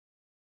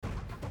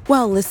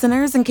Well,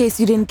 listeners, in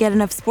case you didn't get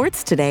enough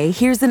sports today,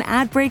 here's an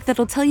ad break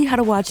that'll tell you how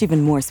to watch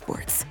even more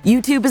sports.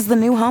 YouTube is the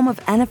new home of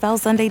NFL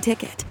Sunday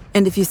Ticket.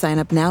 And if you sign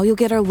up now, you'll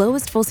get our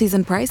lowest full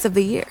season price of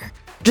the year.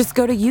 Just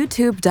go to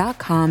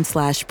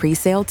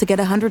youtube.com/presale to get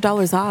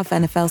 $100 off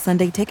NFL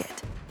Sunday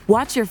Ticket.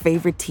 Watch your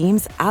favorite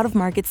teams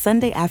out-of-market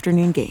Sunday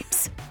afternoon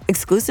games,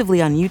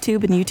 exclusively on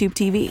YouTube and YouTube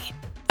TV.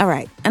 All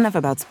right, enough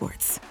about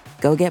sports.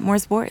 Go get more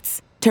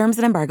sports. Terms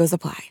and embargoes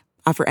apply.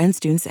 Offer ends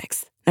June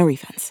 6th. No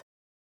refunds.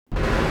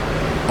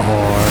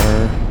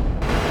 Are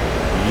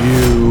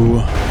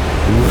you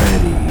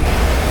ready?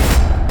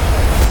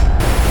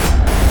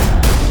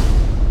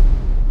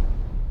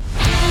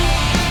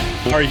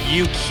 Are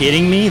you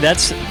kidding me?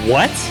 That's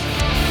what?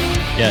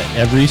 Yeah,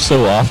 every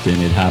so often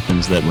it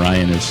happens that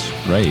Ryan is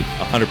right.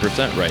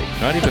 100% right.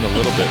 Not even a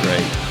little bit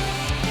right.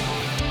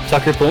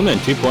 Tucker Pullman,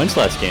 2 points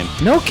last game.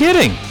 No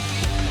kidding.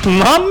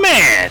 My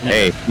man!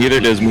 Hey, neither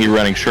does me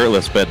running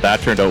shirtless, but that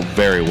turned out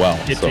very well.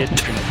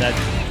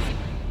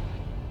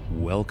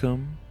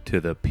 Welcome to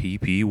the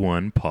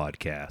PP1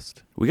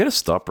 podcast. We got to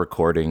stop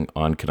recording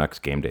on Canucks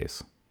game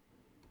days.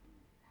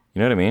 You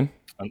know what I mean?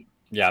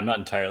 Yeah, I'm not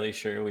entirely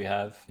sure we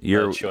have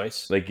a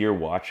choice. Like you're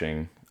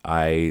watching,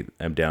 I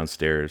am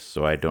downstairs,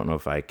 so I don't know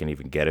if I can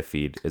even get a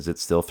feed. Is it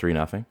still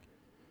 3-0?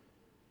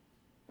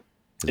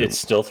 It's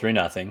still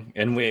 3-0,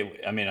 and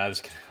I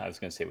was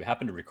gonna say we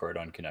happen to record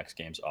on Canucks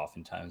games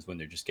oftentimes when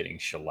they're just getting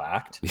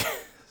shellacked.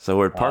 So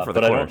we're par for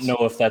the course. course. I don't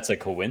know if that's a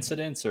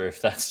coincidence or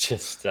if that's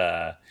just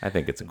I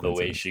think it's a the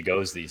way she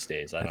goes these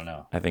days. I don't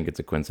know. I think it's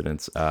a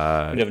coincidence. We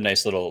have a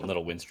nice little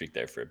win streak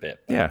there for a bit.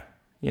 But.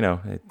 Yeah,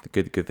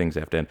 good things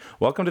have to end.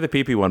 Welcome to the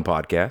PP1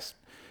 podcast.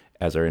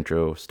 As our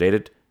intro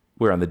stated,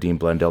 we're on the Dean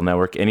Blundell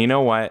Network, and you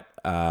know what?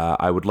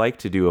 I would like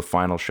to do a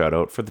final shout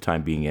out for the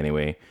time being,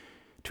 anyway,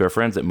 to our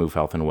friends at Move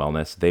Health and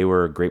Wellness. They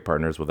were great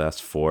partners with us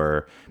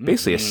for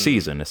basically a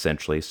season,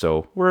 essentially.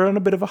 So we're on a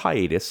bit of a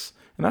hiatus,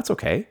 and that's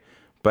okay.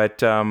 But,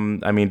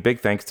 big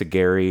thanks to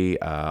Gary,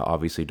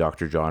 obviously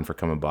Dr. John for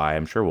coming by.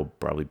 I'm sure we'll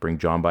probably bring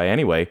John by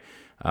anyway,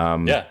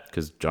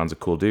 because John's a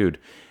cool dude.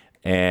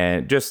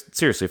 And just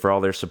seriously, for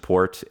all their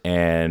support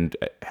and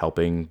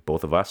helping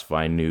both of us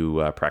find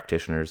new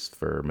practitioners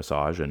for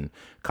massage and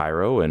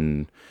chiro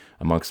and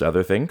amongst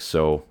other things.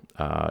 So,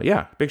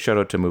 big shout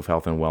out to Move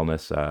Health and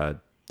Wellness.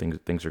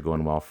 Things are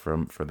going well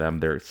for them.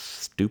 They're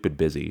stupid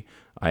busy.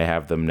 I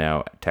have them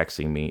now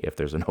texting me if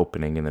there's an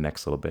opening in the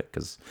next little bit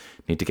because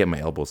I need to get my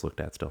elbows looked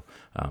at still.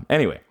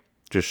 Anyway,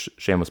 just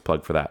shameless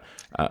plug for that.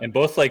 And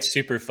both like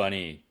super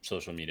funny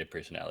social media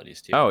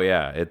personalities too. Oh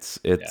yeah, it's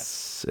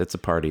a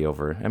party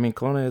over. I mean,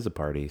 Kelowna is a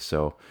party.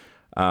 So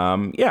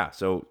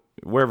so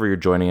wherever you're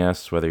joining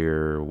us, whether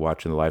you're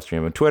watching the live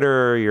stream on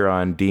Twitter, you're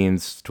on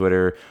Dean's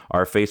Twitter,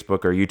 our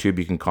Facebook, or YouTube,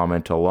 you can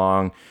comment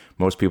along.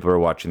 Most people are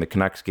watching the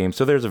Canucks game,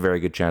 so there's a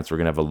very good chance we're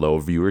gonna have a low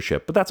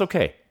viewership, but that's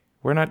okay.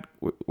 We're not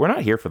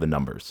here for the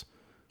numbers.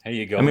 Hey,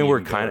 you go. I mean,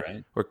 we're kind of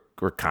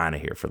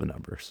here for the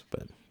numbers,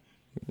 but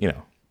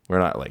we're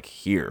not like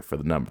here for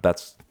the number.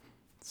 That's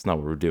not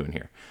what we're doing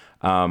here.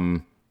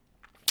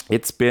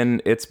 It's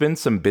been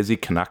some busy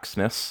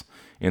Canucksness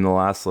in the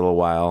last little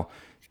while.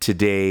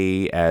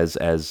 Today,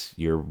 as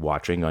you're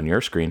watching on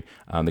your screen,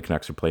 the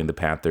Canucks are playing the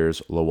Panthers.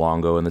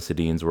 Luongo and the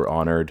Sedins were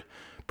honored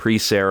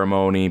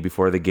pre-ceremony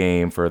before the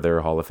game for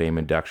their Hall of Fame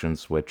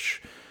inductions,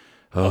 which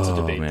lots of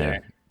debate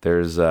there.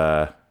 There's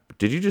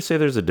did you just say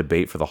there's a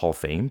debate for the Hall of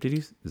Fame?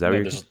 Is that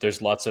what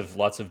there's lots of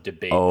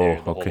debate there,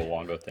 the whole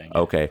Luongo thing.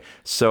 Okay.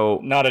 So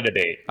not a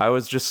debate. I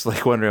was just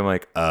like wondering,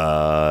 like,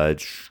 where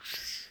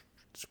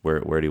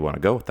do you want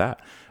to go with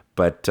that?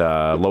 But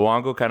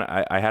Luongo kind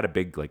of, I had a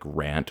big like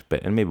rant,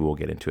 and maybe we'll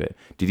get into it.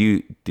 Did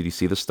you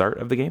see the start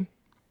of the game?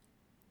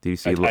 Did you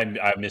see?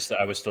 I missed that.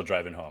 I was still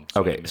driving home.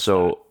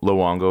 So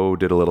Luongo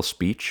did a little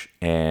speech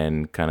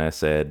and kind of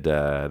said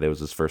that was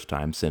his first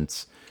time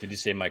since. Did you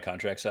say my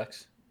contract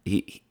sucks?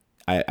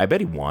 I bet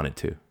he wanted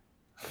to.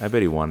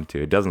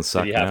 It doesn't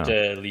suck. Did he have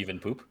to leave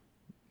and poop?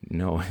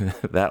 No,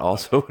 that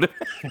also.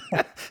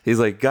 He's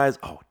like, guys,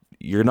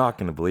 you're not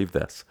going to believe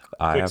this.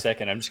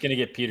 Second. I'm just going to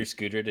get Peter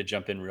Scudder to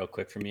jump in real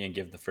quick for me and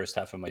give the first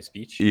half of my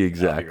speech.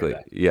 Exactly.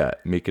 Yeah.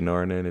 Mika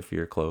Nornen, if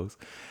you're close.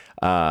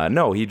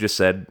 No, he just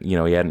said, he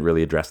hadn't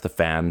really addressed the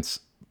fans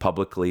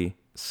publicly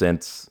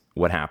since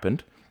what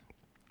happened.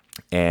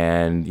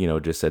 And,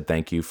 just said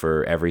thank you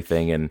for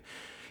everything. And,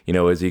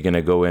 is he going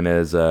to go in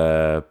as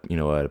a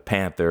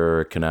Panther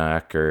or a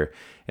Canuck?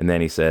 And then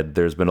he said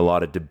there's been a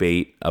lot of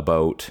debate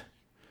about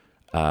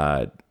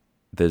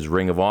this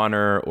Ring of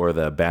Honor or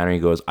the banner. He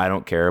goes, I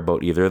don't care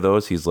about either of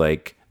those. He's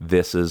like,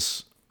 this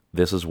is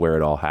where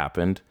it all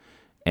happened.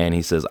 And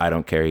he says, I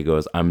don't care. He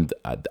goes, I'm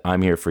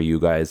here for you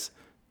guys.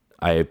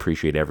 I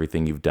appreciate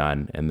everything you've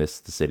done. And the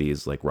city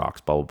is like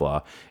rocks, blah, blah,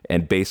 blah.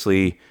 And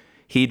basically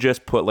he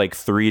just put like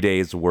 3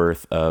 days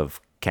worth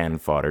of cannon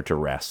fodder to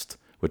rest,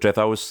 which I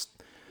thought was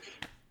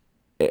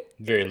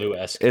very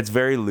Lou-esque. It's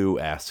very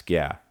Lou-esque,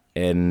 yeah.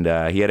 And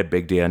he had a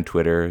big day on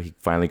Twitter. He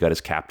finally got his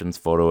captain's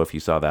photo, if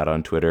you saw that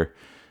on Twitter.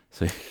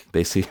 So he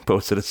basically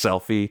posted a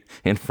selfie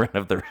in front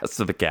of the rest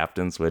of the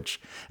captains, which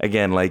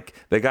again, like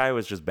the guy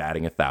was just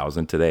batting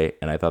 1,000 today,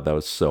 and I thought that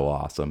was so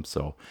awesome.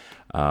 So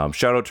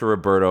shout out to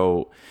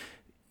Roberto.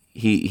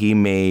 He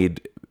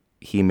made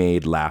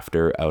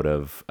laughter out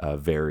of a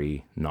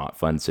very not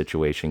fun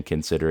situation,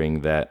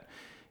 considering that,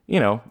 you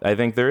know, I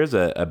think there is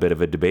a bit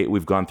of a debate.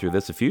 We've gone through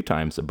this a few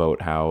times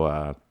about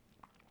how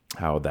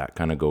that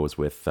kind of goes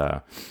with,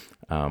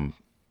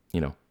 you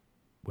know,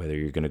 whether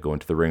you're going to go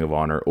into the Ring of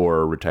Honor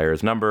or retire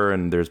his number.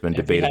 And there's been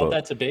debate about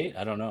that debate.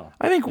 I don't know.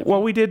 I think,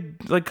 well, we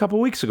did like a couple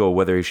weeks ago,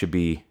 whether he should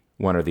be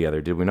one or the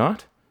other. Did we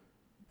not?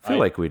 I feel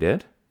like we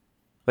did.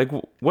 Like,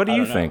 what do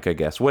you think, I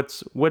guess?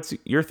 What's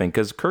your thing?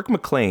 Because Kirk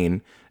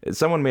McLean,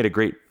 someone made a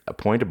great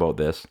point about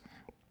this.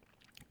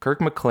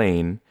 Kirk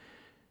McLean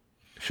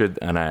should,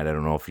 and I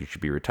don't know if he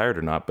should be retired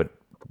or not, but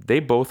they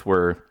both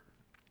were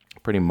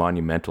pretty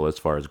monumental as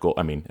far as goal.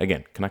 I mean,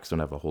 again, Canucks don't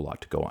have a whole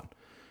lot to go on,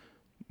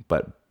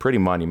 but pretty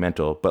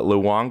monumental. But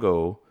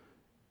Luongo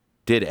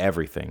did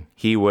everything.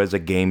 He was a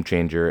game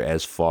changer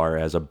as far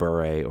as a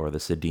Bure or the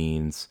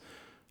Sedins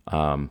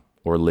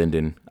or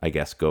Linden, I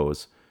guess,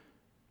 goes.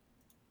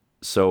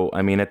 So,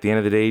 I mean, at the end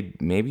of the day,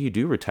 maybe you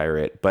do retire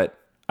it. But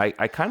I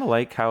kind of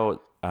like how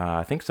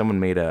I think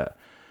someone made a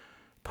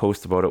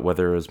post about it,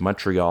 whether it was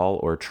Montreal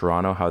or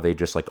Toronto, how they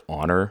just like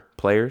honor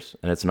players.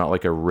 And it's not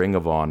like a Ring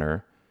of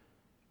Honor.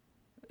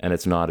 And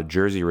it's not a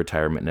jersey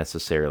retirement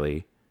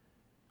necessarily.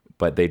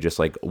 But they just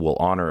like will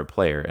honor a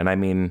player. And I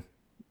mean,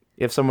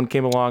 if someone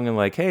came along and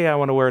like, hey, I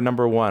want to wear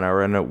number 1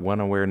 or I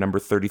want to wear number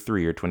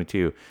 33 or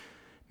 22,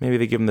 maybe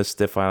they give them the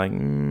stiff eye, like,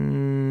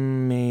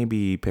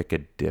 maybe pick a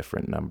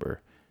different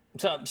number.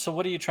 So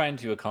what are you trying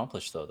to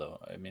accomplish though?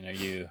 I mean,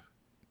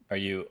 are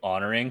you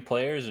honoring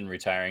players and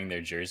retiring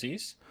their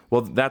jerseys?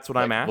 Well, that's what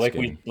I'm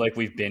asking. Like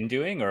we've been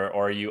doing, or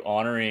are you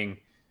honoring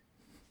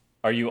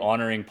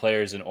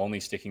players and only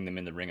sticking them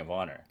in the Ring of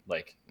Honor?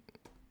 Like,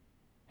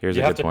 here's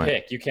you a have good to point.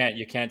 pick.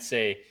 You can't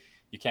say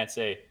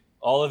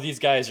all of these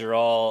guys are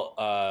all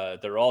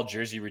they're all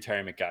jersey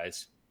retirement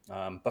guys.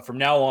 But from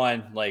now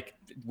on, like,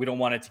 we don't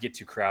want it to get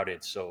too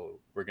crowded, so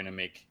we're gonna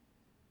make.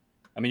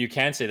 I mean, you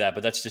can say that,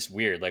 but that's just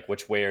weird. Like,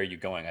 which way are you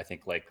going? I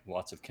think, like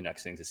lots of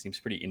Canucks things, it seems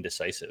pretty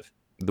indecisive.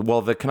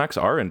 Well, the Canucks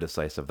are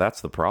indecisive.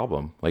 That's the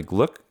problem. Like,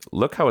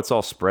 look how it's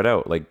all spread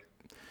out. Like,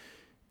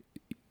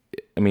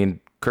 I mean,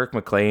 Kirk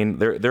McLean,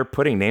 they're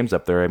putting names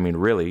up there. I mean,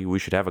 really, we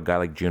should have a guy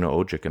like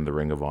Juno Ojic in the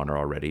Ring of Honor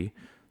already.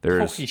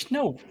 There's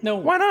no.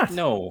 Why not?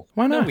 No.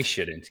 Why not? No, we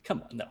shouldn't.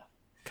 Come on, no.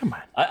 Come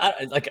on.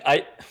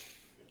 I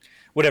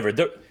whatever.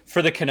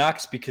 For the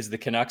Canucks, because the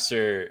Canucks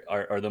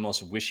are the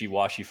most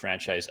wishy-washy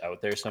franchise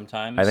out there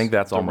sometimes. I think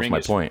that's almost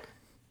my point.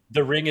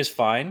 The Ring is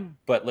fine,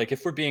 but like,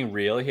 if we're being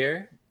real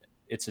here,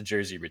 it's a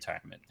jersey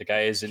retirement. The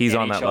guy is an He's NHL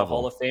on that level.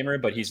 Hall of Famer,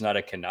 but he's not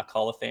a Canuck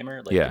Hall of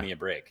Famer. Like, Yeah. give me a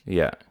break.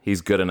 Yeah,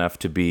 he's good enough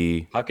to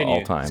be all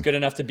time. He's good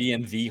enough to be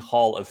in the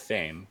Hall of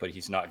Fame, but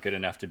he's not good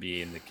enough to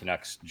be in the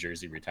Canucks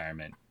jersey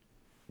retirement.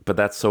 But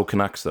that's so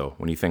Canucks, though,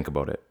 when you think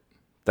about it.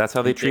 That's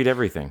how they treat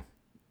everything.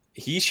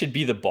 He should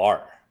be the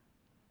bar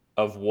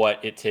of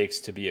what it takes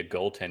to be a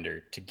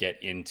goaltender to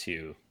get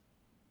into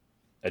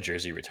a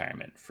jersey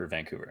retirement for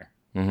Vancouver.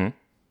 Mm-hmm.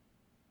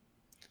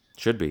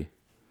 Should be.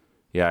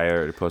 Yeah, I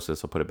already posted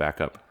this. I'll put it back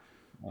up.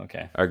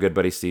 Okay. Our good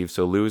buddy Steve.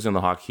 So Lou's in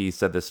the hockey. He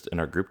said this in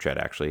our group chat,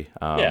 actually.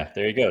 Yeah,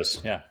 there he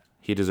goes. Yeah.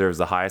 He deserves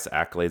the highest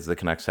accolades the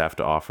Canucks have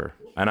to offer.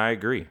 And I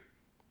agree.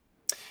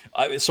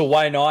 So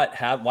why not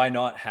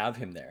have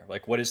him there?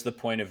 Like, what is the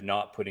point of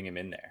not putting him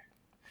in there?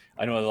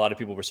 I know a lot of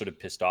people were sort of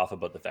pissed off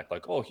about the fact,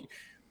 like,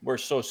 we're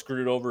so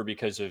screwed over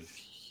because of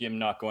him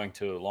not going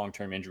to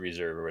long-term injury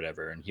reserve or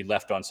whatever, and he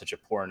left on such a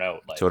poor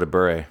note. Like, So did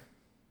Bure.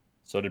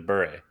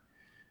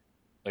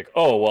 Like,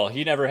 oh, well,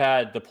 he never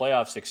had the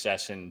playoff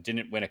success and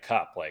didn't win a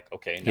cup. Like,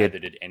 okay, neither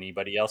did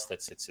anybody else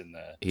that sits in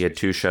the. He had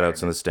 2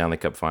 shutouts in the Stanley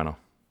Cup final.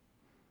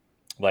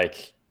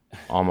 Like,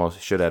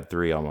 almost should have had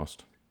 3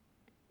 almost.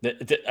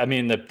 I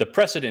mean, the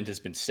precedent has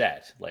been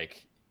set.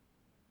 Like,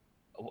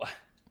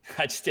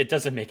 it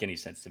doesn't make any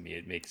sense to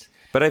me.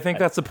 But I think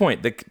that's the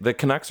point. The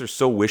Canucks are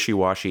so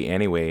wishy-washy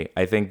anyway.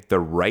 I think the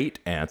right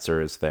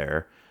answer is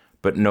there,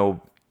 but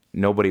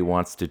nobody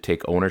wants to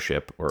take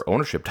ownership, or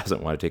ownership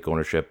doesn't want to take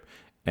ownership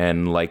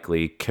and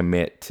likely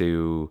commit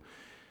to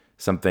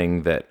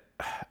something that,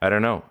 I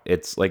don't know.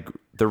 It's like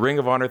the Ring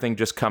of Honor thing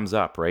just comes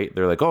up, right?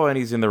 They're like, oh, and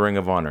he's in the Ring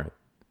of Honor.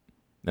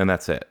 And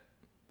that's it.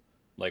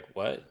 Like,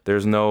 what?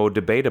 There's no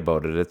debate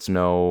about it. It's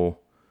no,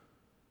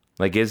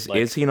 like,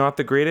 is he not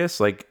the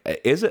greatest? Like,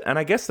 is it? And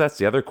I guess that's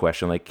the other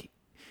question. Like,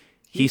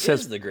 he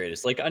says is the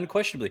greatest, like,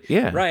 unquestionably.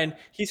 Yeah. Ryan,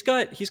 he's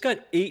got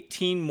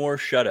 18 more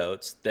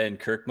shutouts than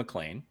Kirk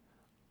McLean.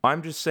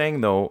 I'm just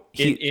saying, though,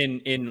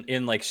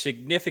 in like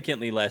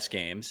significantly less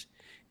games,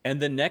 and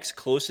the next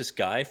closest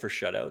guy for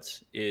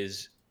shutouts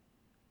is,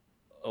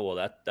 oh,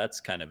 well, that's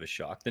kind of a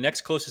shock. The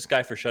next closest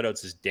guy for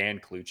shutouts is Dan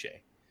Cloutier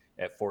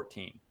at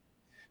 14.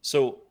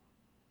 So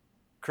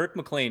Kirk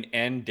McLean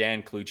and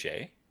Dan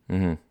Cloutier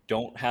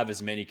don't have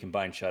as many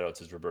combined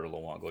shutouts as Roberto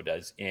Luongo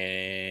does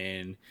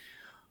in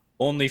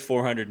only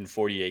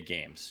 448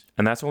 games.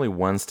 And that's only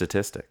one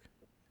statistic.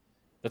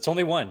 That's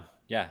only one.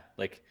 Yeah,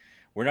 like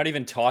we're not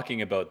even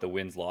talking about the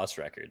wins-loss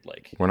record.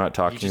 Like We're not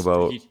talking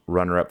about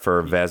runner-up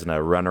for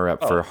Vezina,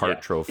 runner-up for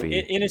Hart Trophy.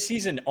 In a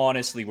season,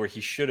 honestly, where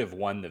he should have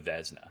won the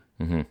Vezina.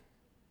 Mm-hmm.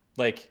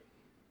 Like,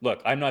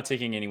 look, I'm not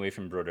taking any away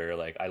from Brodeur.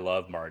 Like, I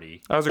love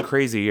Marty. That was a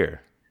crazy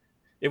year.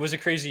 It was a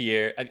crazy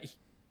year. I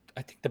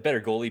think the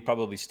better goalie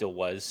probably still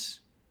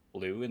was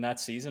Lou in that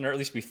season, or at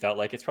least we felt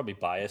like it's probably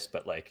biased.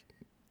 But like,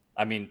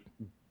 I mean,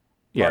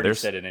 yeah, Marty there's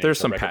said in there's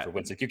some for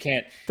wins. Like, you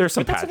can't. There's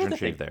some but that's another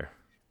pageantry thing. there.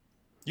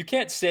 You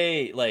can't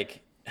say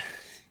like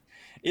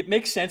it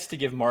makes sense to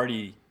give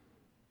Marty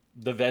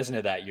the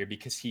Vezina that year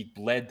because he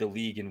led the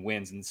league in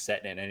wins and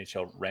set an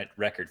NHL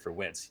record for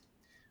wins.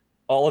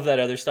 All of that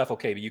other stuff,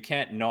 okay, but you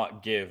can't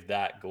not give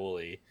that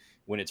goalie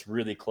when it's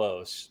really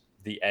close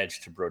the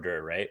edge to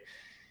Brodeur, right?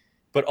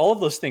 But all of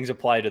those things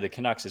apply to the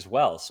Canucks as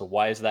well. So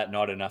why is that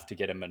not enough to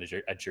get him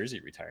a jersey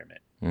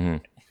retirement? Mm-hmm.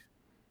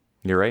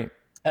 You're right.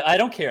 I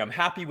don't care. I'm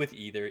happy with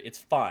either. It's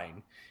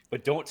fine.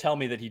 But don't tell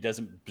me that he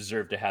doesn't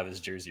deserve to have his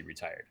jersey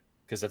retired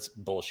because that's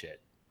bullshit.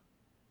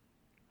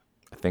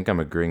 I think I'm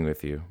agreeing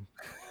with you.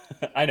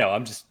 I know.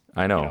 I'm just.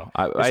 I know.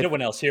 There's no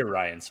one else here,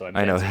 Ryan. So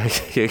I know.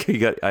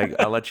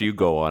 I'll let you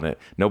go on it.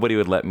 Nobody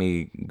would let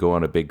me go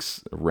on a big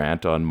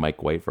rant on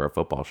Mike White for our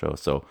football show.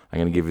 So I'm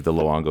going to give you the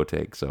Luongo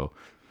take. So,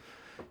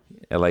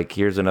 like,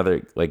 here's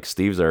another. Like,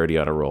 Steve's already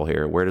on a roll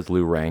here. Where does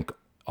Lou rank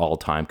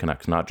all-time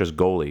Canucks? Not just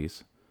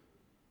goalies.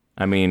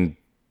 I mean,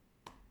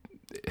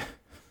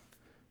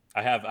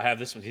 I have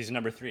this one. He's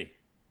number 3.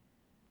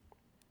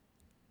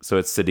 So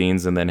it's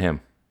Sedin's and then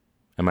him.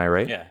 Am I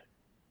right? Yeah.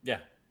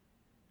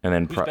 And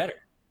then who's better?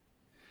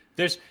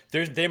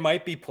 There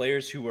might be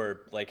players who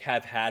are like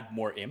have had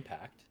more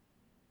impact,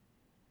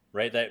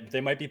 right? That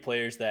there might be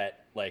players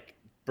that like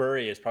Bure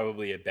is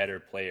probably a better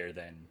player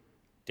than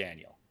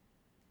Daniel.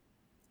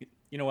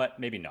 You know what?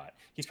 Maybe not.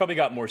 He's probably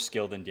got more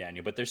skill than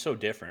Daniel, but they're so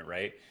different,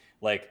 right?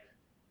 Like,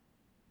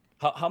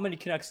 how many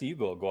Canucks do you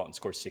go out and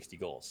score 60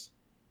 goals?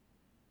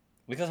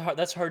 Because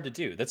that's hard to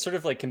do. That's sort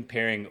of like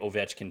comparing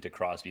Ovechkin to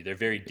Crosby. They're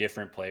very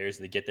different players.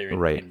 They get there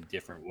in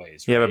different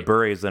ways. Right? Yeah, but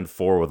Bure is then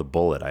 4 with a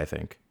bullet, I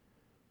think.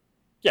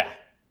 Yeah.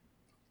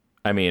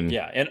 I mean.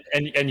 Yeah,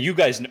 and you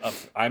guys know,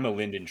 I'm a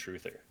Linden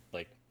truther.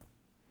 Like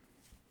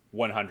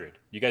 100.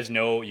 You guys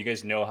know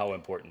how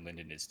important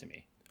Linden is to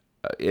me.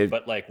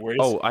 But like, where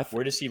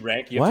does he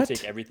rank? You have to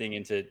take everything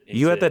into.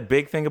 You had that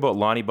big thing about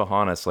Lonnie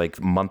Bohannes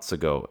like months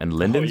ago, and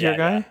Linden's your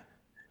guy.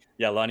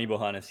 Yeah, Lonnie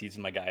Bohannes, he's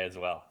my guy as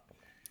well.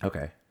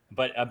 Okay.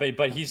 But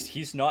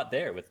he's not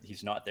there with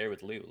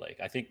Lou. Like,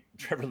 I think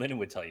Trevor Linden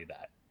would tell you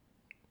that.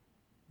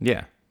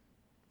 Yeah.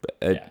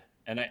 Yeah,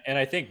 and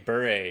I think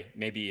Bure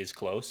maybe is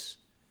close,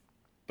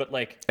 but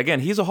like again,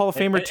 he's a Hall of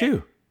Famer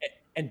too.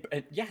 And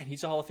yeah,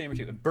 he's a Hall of Famer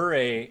too.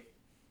 Bure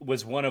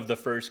was one of the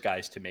first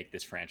guys to make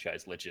this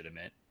franchise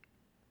legitimate,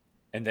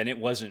 and then it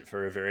wasn't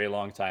for a very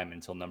long time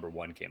until number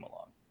 1 came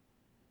along.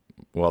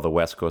 Well, the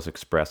West Coast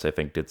Express, I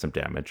think, did some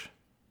damage.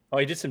 Oh,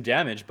 he did some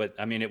damage, but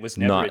I mean, it was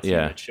never a team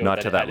that showed not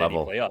that to it that had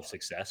level. Any playoff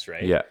success,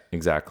 right? Yeah,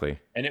 exactly.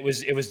 And it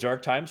was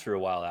dark times for a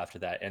while after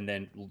that, and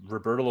then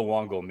Roberto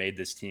Luongo made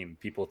this team.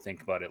 People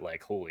think about it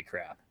like, holy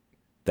crap!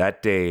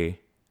 That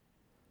day,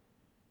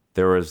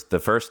 there was the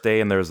first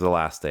day and there was the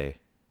last day,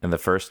 and the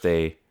first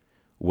day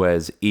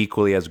was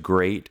equally as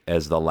great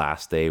as the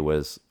last day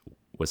was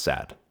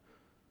sad.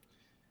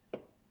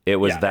 It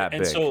was that big.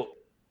 And so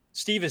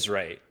Steve is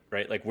right?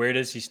 Like, where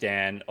does he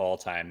stand all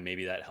time?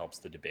 Maybe that helps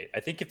the debate.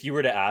 I think if you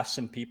were to ask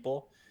some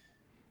people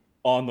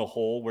on the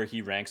whole where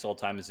he ranks all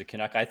time as a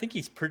Canuck, I think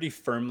he's pretty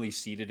firmly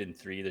seated in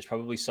 3. There's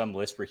probably some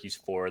list where he's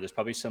 4. There's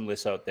probably some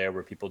lists out there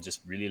where people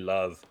just really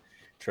love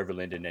Trevor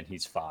Linden and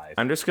he's 5.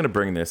 I'm just going to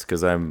bring this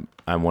because I'm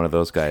one of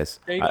those guys.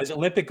 There you go. He's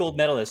Olympic gold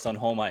medalist on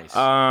home ice.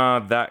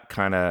 That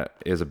kind of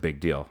is a big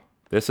deal.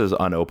 This is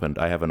unopened.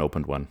 I have an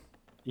opened one.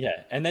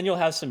 Yeah, and then you'll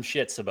have some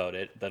shits about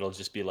it that'll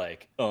just be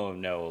like, oh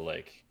no,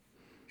 like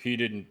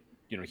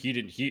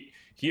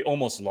he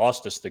almost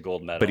lost us the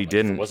gold medal. But he like,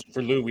 didn't. If it wasn't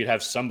for Lou, we'd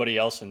have somebody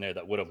else in there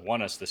that would have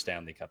won us the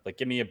Stanley Cup. Like,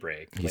 give me a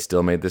break. He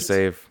still made the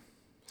save.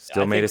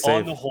 Still made a save.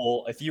 On the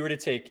whole, if you were to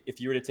take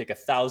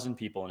 1,000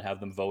 people and have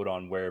them vote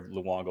on where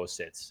Luongo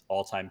sits,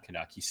 all-time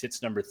Canuck, he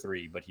sits number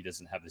 3, but he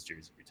doesn't have his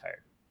jersey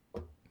retired.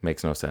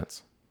 Makes no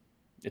sense.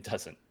 It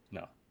doesn't.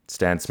 No.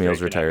 Stan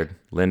Smeal's retired.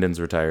 Linden's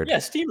retired. Yeah,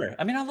 Steamer.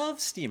 I mean, I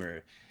love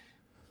Steamer.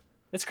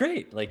 That's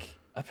great. Like,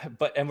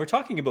 and we're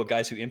talking about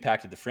guys who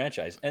impacted the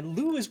franchise, and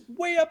Lou is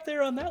way up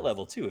there on that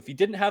level too. If he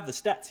didn't have the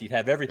stats, he'd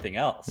have everything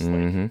else.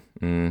 So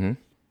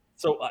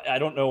I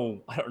don't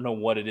know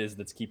what it is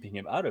that's keeping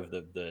him out of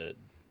the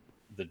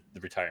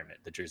retirement,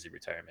 the jersey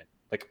retirement.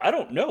 Like, I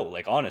don't know.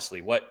 Like,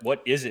 honestly,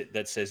 what is it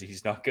that says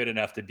he's not good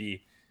enough to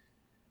be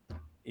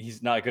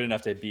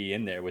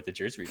in there with the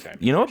jersey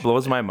retirement? You know what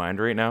blows my mind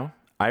right now?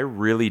 I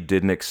really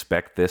didn't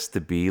expect this to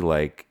be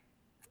like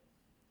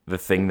the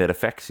thing that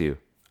affects you.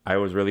 I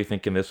was really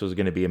thinking this was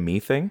going to be a me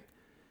thing.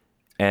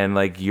 And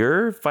like,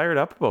 you're fired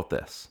up about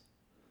this.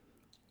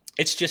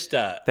 It's just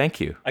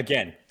thank you.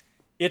 Again,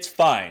 it's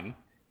fine,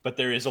 but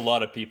there is a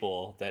lot of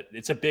people that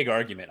it's a big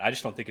argument. I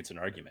just don't think it's an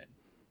argument.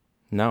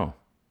 No.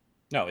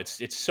 No,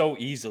 it's so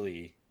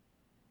easily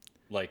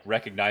like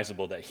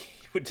recognizable that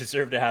he would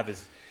deserve to have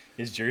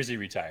his jersey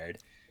retired,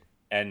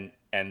 and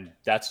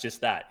that's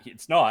just that.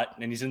 It's not,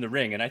 and he's in the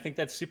ring, and I think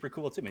that's super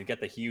cool too. I mean, get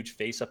the huge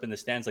face up in the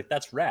stands, like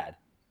that's rad.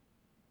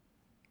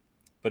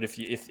 But if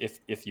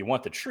you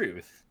want the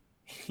truth,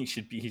 he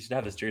should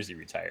have his jersey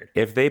retired.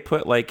 If they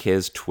put like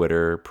his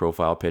Twitter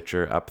profile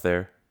picture up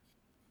there,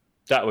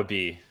 That would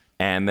be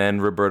and then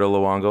Roberto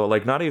Luongo,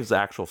 like not his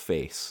actual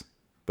face,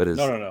 but his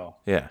no.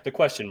 yeah. The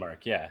question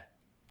mark, yeah.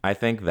 I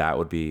think that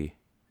would be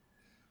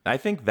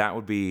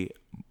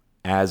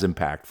as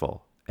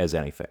impactful as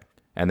anything.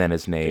 And then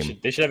his name,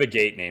 They should have a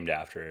gate named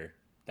after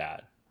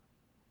that.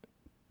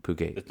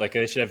 Pugate. Like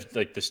they should have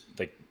like this,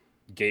 like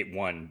Gate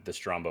 1, the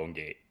Strombone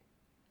Gate.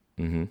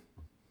 Mm-hmm.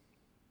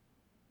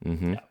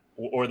 Mm-hmm. Yeah.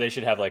 Or they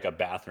should have like a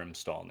bathroom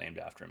stall named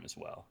after him as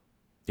well.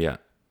 Yeah.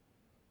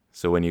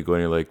 So when you go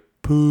and you're like,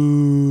 poo.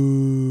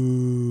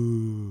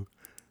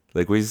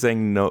 Like, was he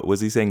saying no?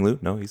 Was he saying Lou?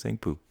 No, he's saying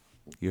poo.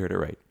 You heard it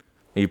right.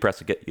 And you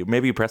press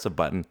maybe you press a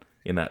button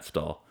in that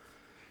stall.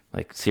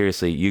 Like,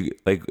 seriously,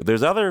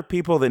 there's other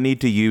people that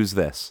need to use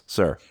this,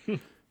 sir.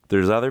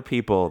 There's other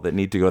people that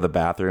need to go to the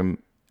bathroom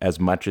as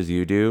much as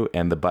you do,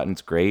 and the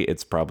button's great.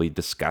 It's probably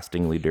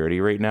disgustingly dirty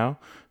right now,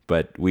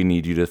 but we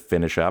need you to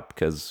finish up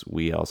because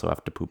we also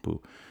have to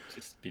poo-poo.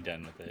 Just be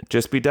done with it.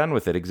 Just be done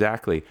with it,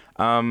 exactly.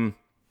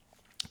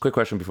 Quick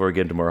question before we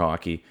get into more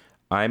hockey.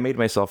 I made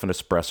myself an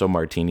espresso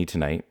martini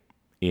tonight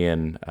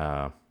in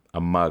a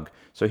mug.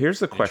 So here's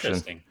the question.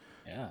 Interesting.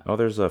 Yeah. Oh,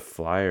 there's a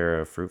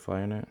fruit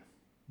fly in it.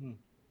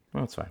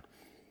 Well, that's fine.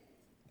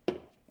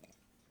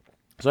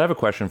 So I have a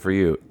question for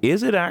you.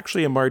 Is it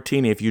actually a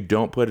martini if you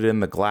don't put it in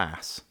the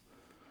glass?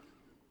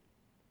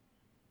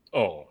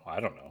 Oh, I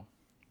don't know.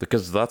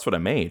 Because that's what I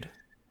made.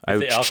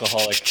 The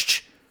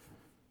alcoholic,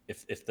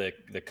 if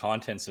the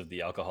contents of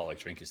the alcoholic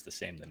drink is the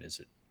same, then is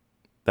it?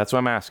 That's what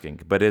I'm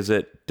asking. But does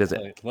it?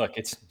 Look,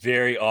 it's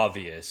very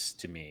obvious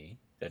to me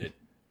that it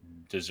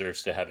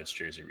deserves to have its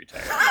jersey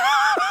retired.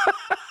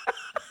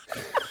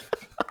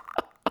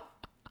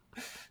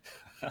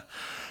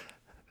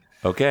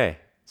 Okay.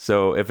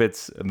 So if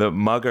it's the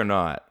mug or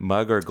not,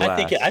 mug or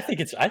glass. I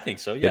think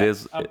so. Yeah. It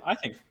is. I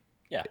think.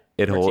 Yeah.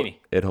 It martini.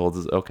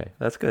 holds. Okay,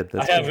 that's good.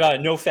 That's I good.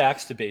 have no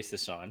facts to base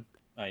this on.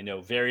 I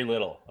know very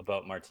little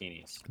about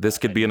martinis. This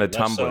could be in a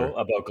tumbler. So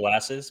about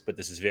glasses, but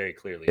this is very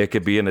clearly. It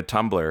could be in a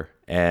tumbler,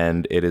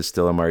 and it is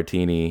still a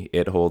martini.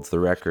 It holds the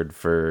record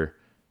for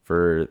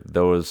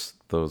those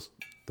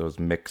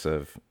mix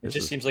of. It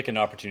just seems like an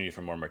opportunity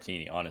for more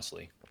martini,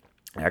 honestly.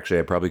 Actually,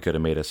 I probably could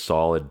have made a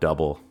solid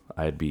double.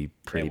 I'd be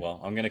pretty. Okay, well,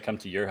 I'm gonna come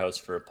to your house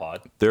for a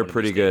pod. They're one of these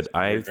pretty days. good.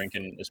 We're I've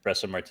drinking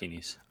espresso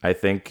martinis. I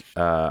think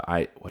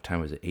what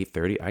time was it?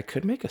 8:30. I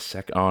could make a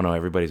second. Oh no,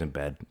 everybody's in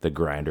bed. The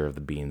grinder of the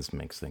beans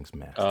makes things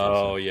mess.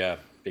 Oh yeah,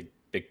 big.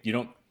 You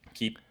don't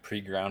keep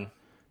pre-ground.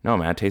 No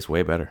man, it tastes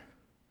way better.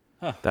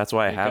 Huh. That's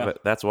why I have go. it.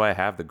 That's why I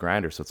have the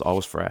grinder, so it's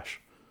always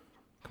fresh.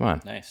 Come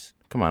on, Nice.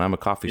 come on. I'm a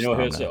coffee. You know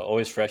snob who's now.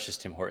 always fresh is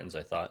Tim Hortons.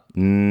 I thought.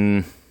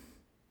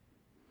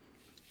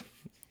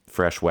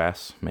 Fresh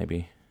Wes,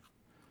 maybe.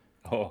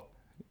 Oh,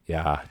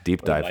 Yeah,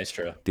 deep or dive.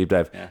 Maestro. Deep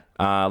dive.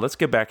 Yeah. Let's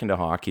get back into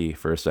hockey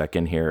for a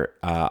second here.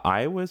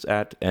 I was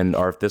at,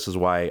 this is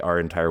why our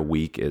entire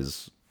week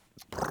is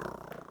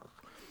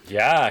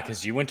Yeah,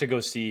 because you went to go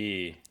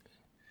see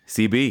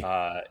CB.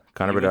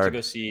 Connor you went Bedard. to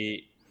go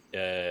see,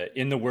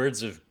 in the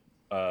words of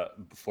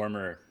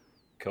former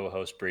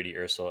co-host Brady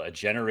Ursel, a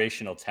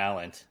generational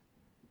talent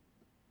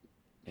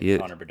in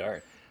Connor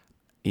Bedard.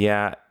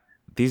 Yeah,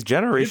 these Did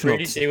generational.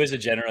 Brady say he was a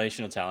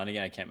generational talent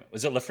again? I can't remember.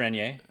 Was it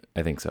Lafreniere?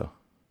 I think so.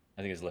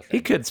 I think it was Lafreniere.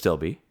 He could still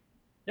be.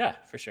 Yeah,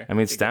 for sure. I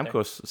mean, Could get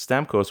there.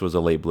 Stamkos was a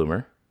late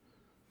bloomer.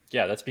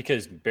 Yeah, that's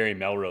because Barry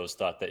Melrose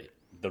thought that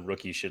the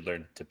rookie should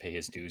learn to pay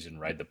his dues and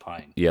ride the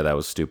pine. Yeah, that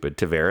was stupid.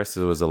 Tavares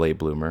was a late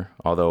bloomer,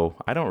 although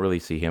I don't really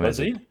see him Was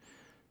as he?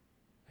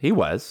 He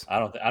was. I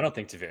don't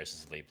think Tavares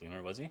is a late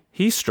bloomer, was he?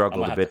 He I'm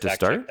struggled gonna a have bit to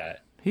fact check start.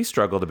 that. He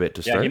struggled a bit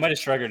to Yeah, start. he might have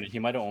struggled. He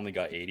might have only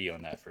got 80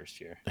 on that first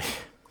year.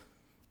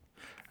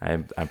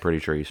 I'm pretty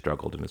sure he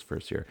struggled in his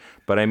first year.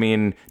 But I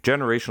mean,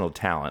 generational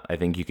talent. I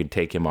think you could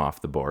take him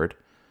off the board.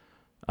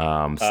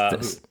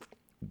 Tavares.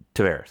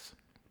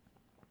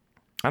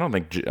 I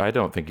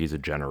don't think he's a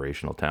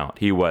generational talent.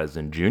 He was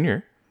in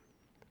junior.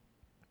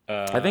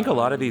 I think a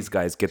lot of these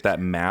guys get that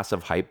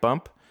massive hype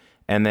bump,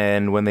 and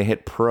then when they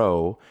hit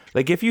pro,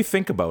 like if you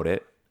think about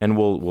it, and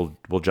we'll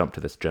jump to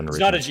this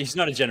generation. He's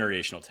not a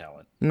generational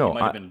talent. No, he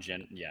might have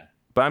been yeah.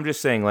 But I'm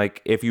just saying,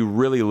 like, if you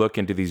really look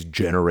into these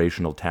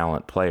generational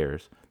talent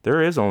players,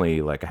 there is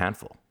only like a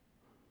handful.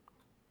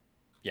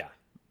 Yeah.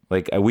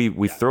 Like we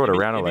throw it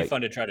around It'd like, be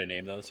fun to try to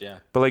name those. Yeah.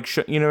 but like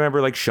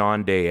remember like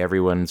Sean Day,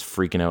 everyone's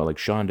freaking out like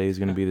Sean Day is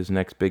going to be this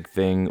next big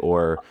thing,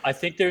 or I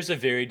think there's a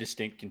very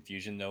distinct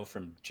confusion though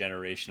from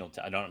generational.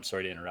 I'm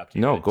sorry to interrupt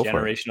you. No, but go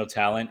for it. generational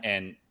talent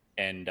and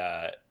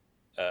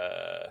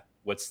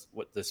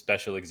what the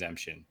special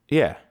exemption,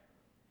 yeah,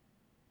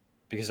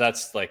 because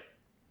that's like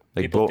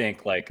like people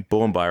think like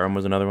Bull and Byram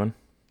was another one.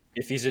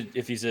 if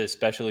he's a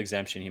special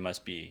exemption, he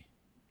must be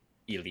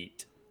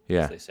elite.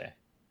 Yeah, As they say.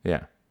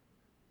 yeah.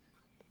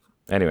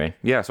 anyway,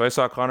 yeah. So I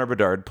saw Connor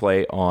Bedard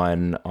play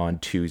on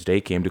Tuesday.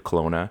 Came to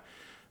Kelowna,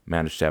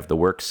 managed to have the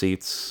work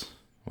seats.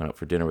 Went out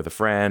for dinner with a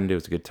friend. It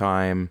was a good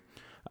time.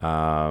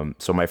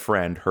 So my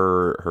friend,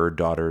 her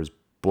daughter's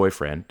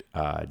boyfriend,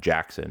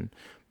 Jackson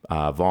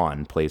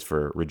Vaughn, plays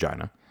for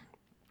Regina.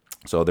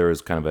 So there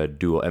was kind of a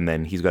dual, and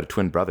then he's got a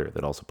twin brother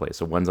that also plays.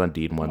 So one's on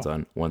D and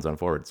one's on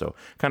forward. So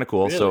kind of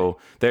cool. Really? So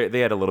they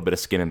had a little bit of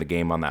skin in the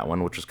game on that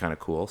one, which was kind of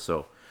cool.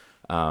 So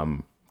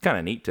kind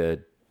of neat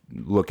to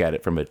look at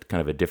it from a kind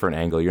of a different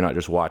angle. You're not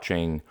just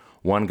watching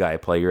one guy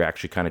play. You're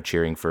actually kind of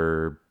cheering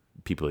for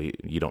people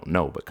you don't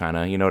know, but kind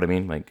of, you know what I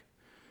mean? Like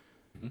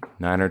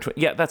 9 or 20.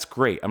 Yeah, that's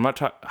great. I'm not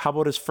talking. How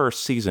about his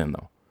first season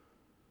though?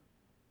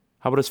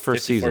 How about his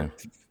first season?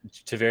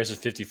 Tavares has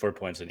 54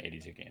 points in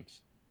 82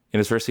 games. In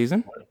his first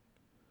season?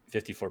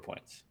 54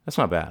 points. That's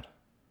not bad.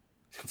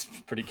 That's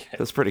pretty good.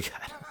 That's pretty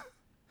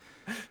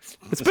good.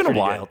 It's been a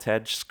while,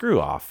 Ted. Screw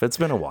off. It's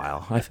been a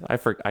while.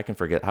 I can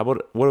forget. How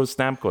about what was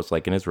Stamkos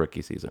like in his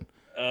rookie season?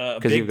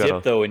 Big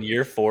dip though. In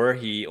year 4,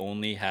 he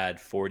only had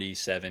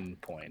 47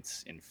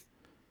 points in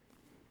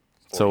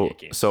 48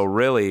 games. So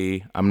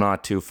really, I'm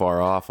not too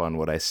far off on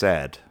what I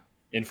said.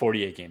 In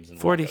 48 games. In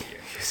 40.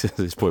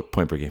 He's point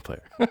per game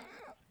player.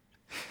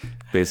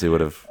 Basically would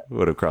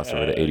have crossed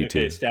over to 82.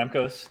 Okay,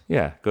 Stamkos.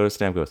 Yeah, go to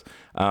Stamkos.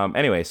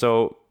 Anyway,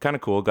 so kind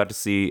of cool. Got to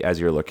see, as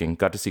you're looking,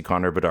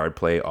 Connor Bedard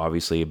play.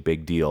 Obviously a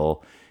big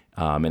deal.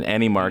 In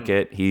any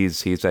market,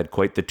 he's had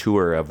quite the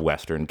tour of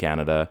Western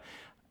Canada.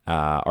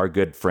 Our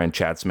good friend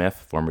Chad Smith,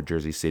 former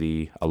Jersey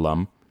City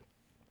alum,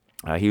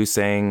 he was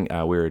saying,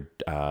 we were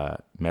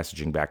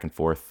messaging back and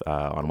forth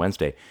on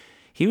Wednesday.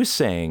 He was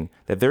saying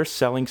that they're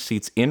selling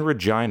seats in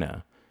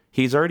Regina.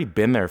 He's already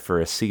been there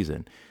for a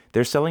season.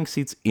 They're selling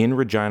seats in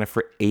Regina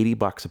for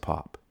 $80 a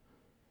pop.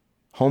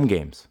 Home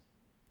games.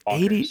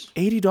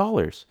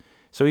 $80.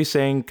 So he's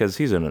saying, because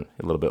he's a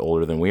little bit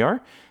older than we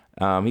are,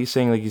 he's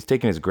saying like he's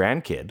taking his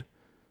grandkid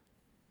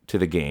to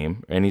the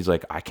game, and he's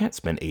like, I can't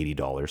spend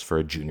 $80 for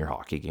a junior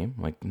hockey game.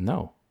 I'm like,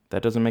 no,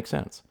 that doesn't make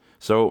sense.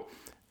 So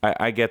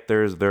I get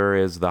there is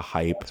the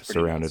hype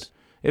surrounded. Nuts.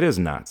 It is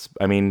nuts.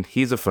 I mean,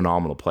 he's a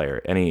phenomenal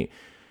player.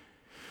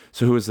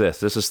 So who is this?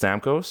 This is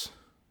Stamkos?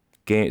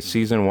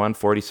 Season 1,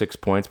 46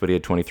 points, but he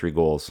had 23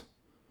 goals.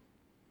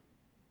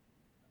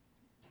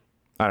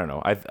 I don't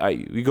know.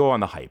 We go on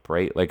the hype,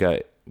 right? Like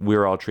we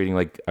were all treating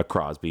like a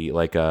Crosby,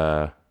 like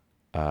a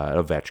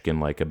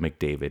Ovechkin, like a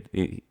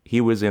McDavid.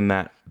 He was in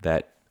that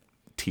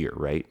tier,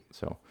 right?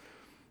 So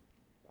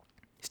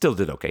he still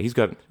did okay.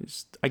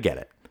 I get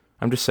it.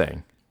 I'm just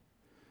saying.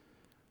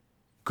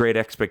 Great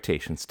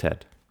expectations,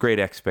 Ted. Great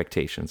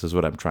expectations is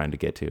what I'm trying to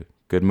get to.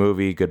 Good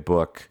movie, good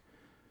book,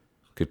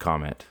 good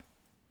comment,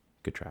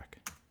 good track.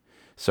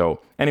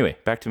 So anyway,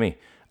 back to me.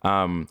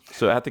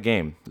 So at the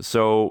game,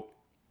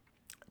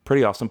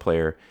 pretty awesome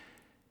player.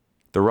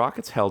 The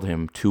Rockets held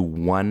him to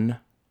 1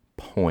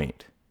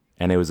 point,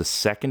 and it was a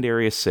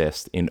secondary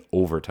assist in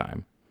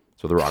overtime.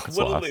 So the Rockets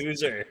What lost. a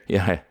loser.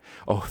 Yeah.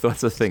 Oh, that's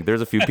the thing.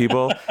 There's a few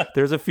people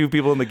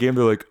in the game.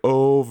 They're like,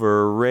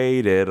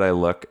 overrated.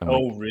 I'm like,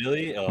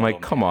 Really? I'm like,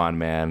 come on,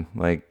 man.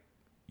 Like,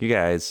 you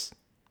guys,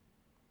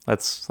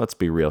 let's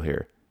be real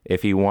here.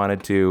 If he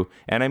wanted to,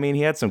 and I mean,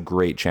 he had some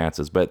great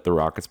chances, but the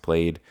Rockets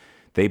played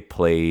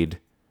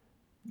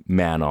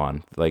man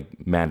on,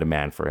 like man to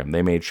man for him.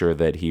 They made sure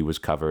that he was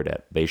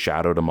covered. They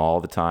shadowed him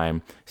all the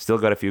time. Still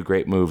got a few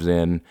great moves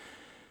in.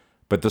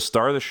 But the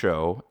star of the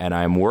show, and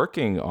I'm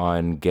working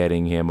on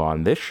getting him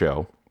on this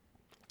show,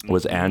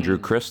 was Andrew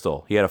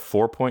Crystal. He had a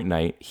 4-point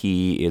night.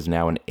 He is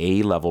now an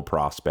A-level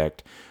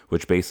prospect,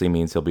 which basically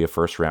means he'll be a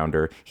first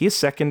rounder. He is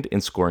second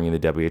in scoring in the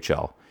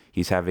WHL.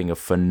 He's having a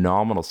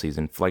phenomenal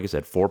season. Like I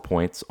said, 4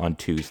 points on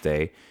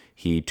Tuesday.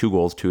 2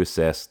 goals, 2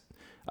 assists,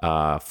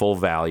 full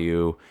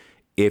value.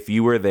 If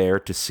you were there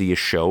to see a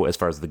show as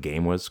far as the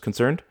game was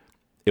concerned,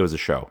 it was a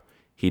show.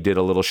 He did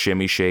a little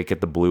shimmy shake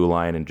at the blue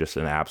line and just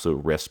an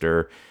absolute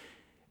wrister.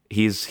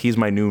 He's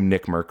my new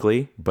Nick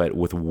Merkley, but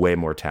with way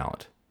more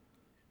talent.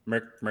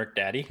 Merk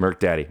Daddy?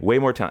 Merk Daddy. Way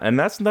more talent. And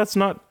that's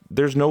not,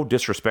 there's no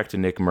disrespect to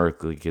Nick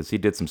Merkley because he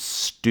did some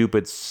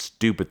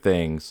stupid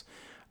things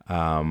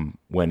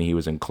when he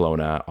was in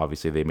Kelowna.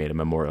 Obviously, they made a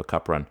Memorial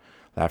Cup run.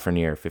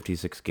 Lafreniere,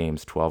 56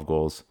 games, 12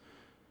 goals.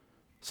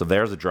 So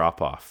there's a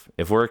drop-off.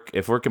 If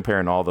we're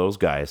comparing all those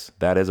guys,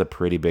 that is a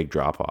pretty big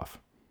drop-off.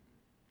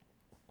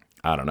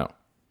 I don't know.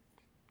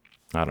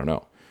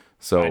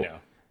 So I know.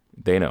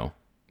 They know.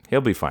 He'll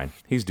be fine.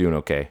 He's doing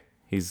okay.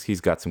 He's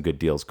got some good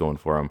deals going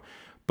for him.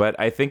 But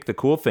I think the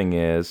cool thing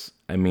is,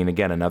 I mean,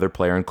 again, another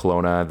player in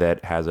Kelowna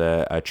that has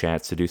a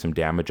chance to do some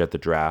damage at the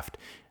draft,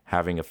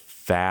 having a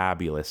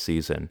fabulous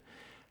season.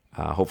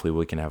 Hopefully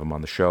we can have him on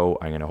the show.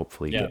 I'm going to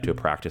hopefully get to a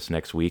practice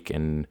next week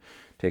and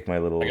take my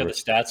little... I got the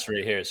stats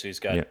right here. So he's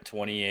got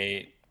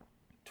 28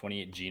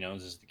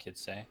 genomes, as the kids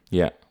say.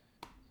 Yeah.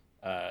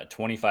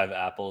 25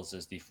 apples,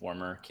 as the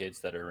former kids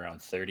that are around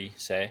 30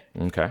 say.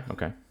 Okay.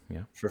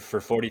 Yeah. For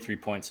 43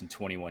 points in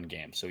 21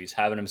 games. So he's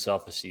having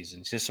himself a season.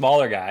 He's a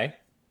smaller guy.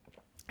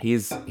 He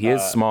is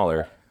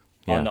smaller.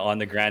 Yeah. On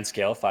the grand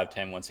scale, 5'10",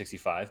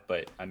 165.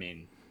 But, I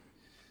mean,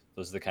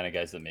 those are the kind of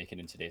guys that make it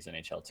in today's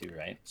NHL too,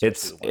 right? Especially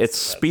It's the ones that have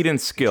speed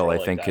and skill, I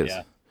control like think, that, is.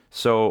 yeah.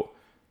 So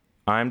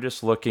I'm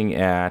just looking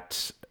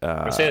at.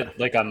 I say it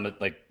like I'm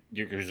like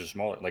you're just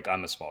smaller. Like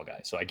I'm a small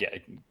guy, so I get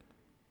it.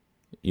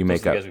 You Those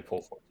make are the up. guys we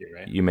pull for too,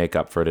 right? You make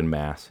up for it in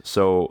mass.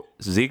 So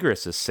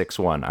Zegras is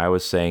 6'1". I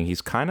was saying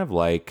he's kind of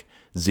like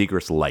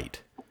Zegras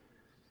light.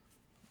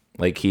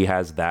 Like he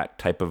has that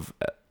type of,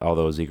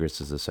 although Zegras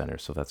is a center,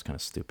 so that's kind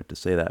of stupid to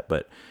say that.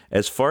 But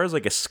as far as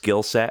like a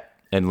skill set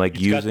and like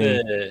He's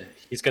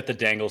got the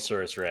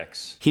Danglesaurus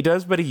Rex. he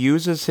does, but he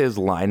uses his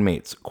line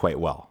mates quite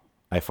well,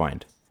 I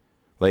find.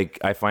 Like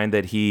I find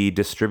that he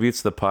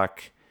distributes the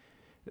puck.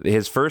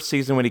 His first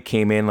season when he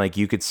came in, like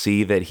you could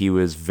see that he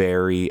was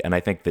very, and I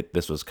think that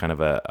this was kind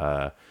of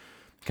a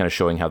kind of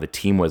showing how the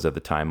team was at the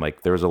time.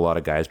 Like there was a lot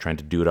of guys trying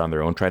to do it on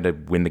their own, trying to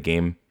win the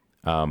game,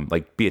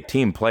 like be a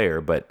team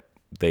player, but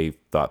they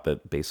thought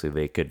that basically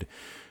they could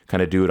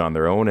kind of do it on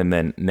their own. And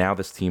then now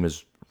this team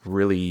is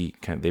really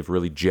they've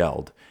really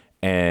gelled,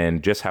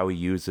 and just how he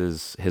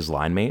uses his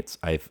line mates,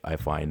 I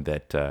find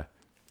that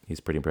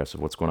he's pretty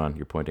impressive. What's going on?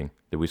 You're pointing.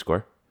 Did we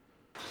score?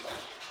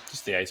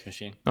 Just the ice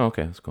machine. Oh,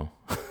 okay, that's cool.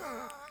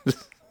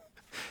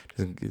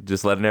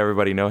 just letting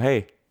everybody know,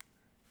 hey,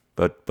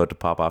 but to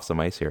pop off some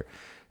ice here.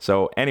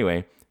 So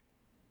anyway,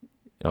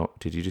 oh,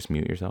 did you just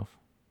mute yourself?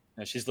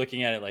 And she's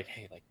looking at it like,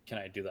 hey, like, can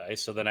I do the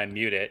ice? So then I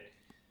mute it.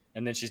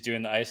 And then she's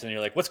doing the ice, and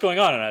you're like, what's going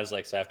on? And I was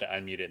like, so I have to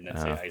unmute it and then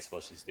say ice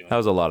while she's doing That it.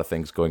 was a lot of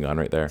things going on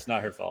right there. It's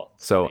not her fault.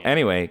 So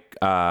anyway,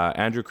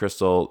 Andrew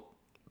Crystal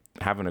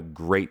having a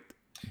great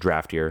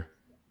draft year.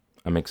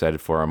 I'm excited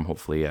for him.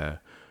 Hopefully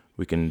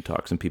we can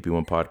talk some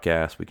PP1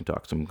 podcast. We can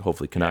talk some,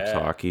 hopefully, Canucks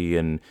hockey.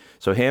 And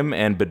so him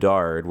and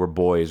Bedard were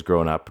boys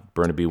growing up.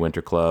 Burnaby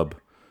Winter Club,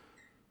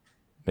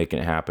 making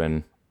it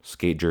happen.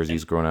 Skate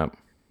jerseys growing up.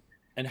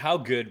 And how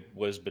good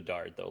was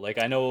Bedard though? Like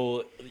I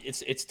know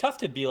it's tough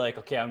to be like,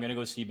 okay, I'm gonna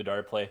go see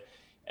Bedard play,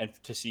 and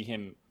to see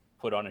him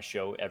put on a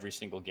show every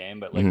single game.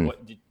 But like,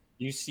 what did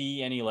you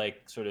see any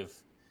like sort of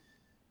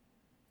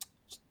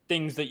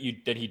things that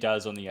he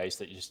does on the ice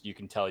that you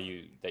can tell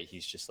you that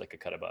he's just like a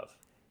cut above?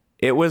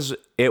 It was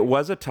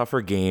a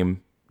tougher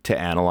game to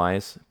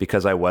analyze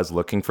because I was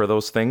looking for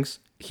those things.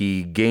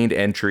 He gained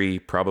entry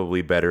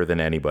probably better than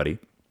anybody.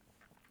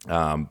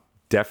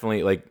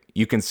 Definitely, like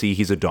you can see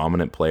he's a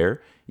dominant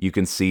player. You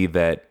can see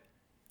that,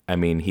 I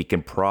mean, he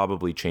can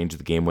probably change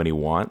the game when he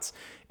wants.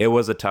 It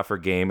was a tougher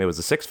game. It was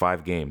a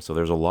 6-5 game, so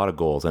there's a lot of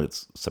goals, and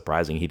it's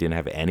surprising he didn't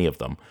have any of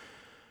them.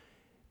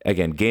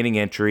 Again, gaining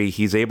entry,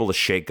 he's able to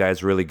shake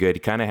guys really good. He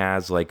kind of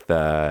has like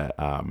the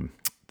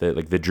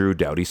Drew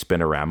Doughty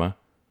spinorama.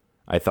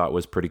 I thought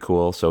was pretty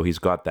cool. So he's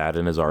got that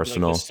in his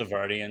arsenal. Like the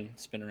Savardian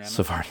spinorama.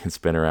 Savardian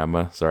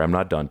spinorama. Sorry, I'm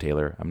not Don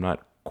Taylor. I'm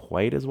not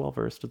quite as well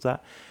versed as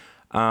that.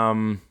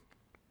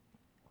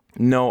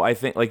 No, I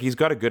think like he's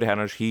got a good head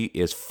on. He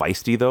is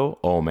feisty though.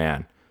 Oh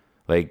man,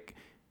 like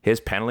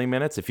his penalty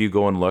minutes. If you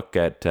go and look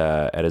at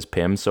his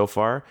PIM so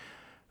far,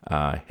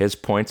 his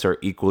points are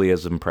equally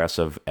as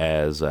impressive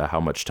as how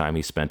much time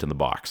he spent in the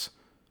box.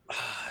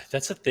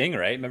 That's the thing,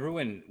 right? Remember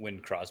when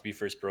Crosby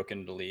first broke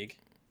into the league,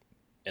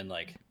 and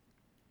like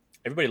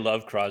everybody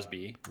loved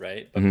Crosby,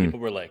 right? But people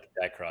were like,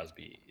 that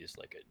Crosby is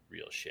like a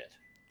real shit.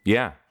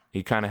 Yeah,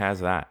 he kind of has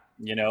that.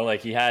 You know,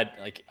 like he had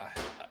like,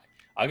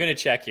 I'm gonna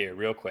check here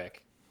real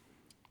quick.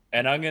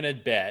 And I'm going to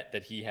bet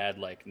that he had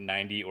like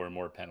 90 or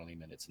more penalty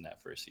minutes in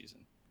that first season.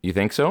 You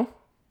think so?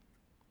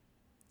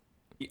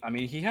 I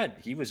mean,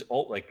 he was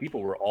all like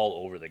people were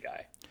all over the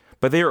guy.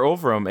 But they were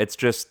over him. It's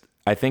just,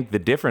 I think the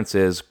difference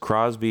is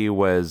Crosby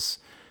was.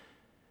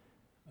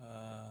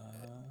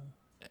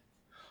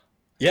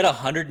 He had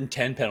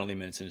 110 penalty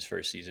minutes in his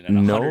first season and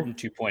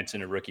 102 points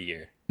in a rookie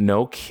year.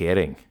 No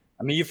kidding.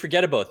 I mean, you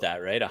forget about that,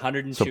 right?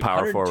 102. So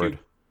power forward.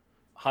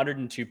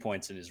 102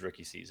 points in his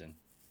rookie season.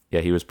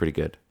 Yeah, he was pretty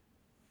good.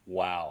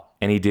 Wow.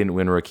 And he didn't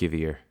win Rookie of the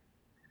Year.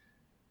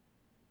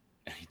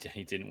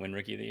 He didn't win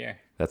Rookie of the Year.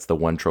 That's the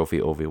one trophy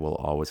Ovi will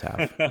always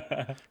have.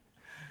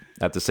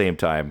 At the same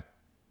time.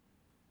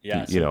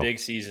 Yeah, so big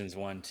seasons,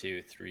 1,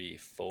 2, 3,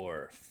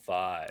 4,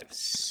 5,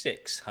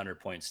 6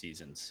 100-point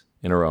seasons.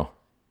 In a row.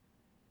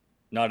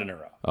 Not in a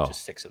row,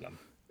 just 6 of them.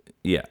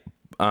 Yeah.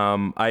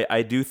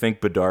 I do think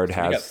Bedard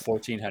has. He got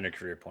 1,400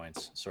 career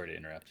points. Sorry to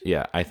interrupt.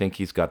 Yeah, I think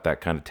he's got that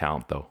kind of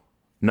talent, though.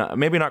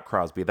 Maybe not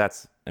Crosby.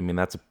 That's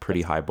a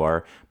pretty high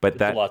bar. But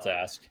that's a lot to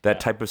ask.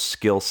 That type of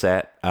skill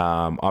set,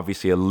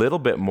 obviously a little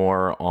bit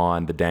more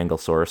on the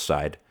Danglesaurus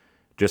side,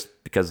 just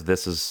because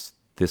this is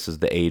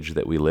the age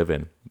that we live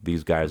in.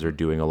 These guys are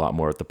doing a lot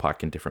more with the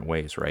puck in different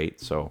ways, right?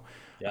 So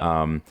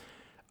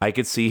I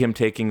could see him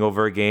taking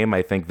over a game.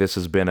 I think this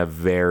has been a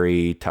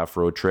very tough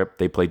road trip.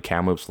 They played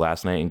Kamloops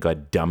last night and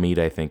got dummied,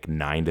 I think,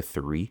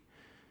 9-3.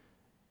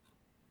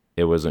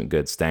 It wasn't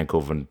good.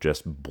 Stankoven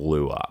just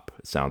blew up,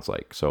 it sounds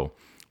like. So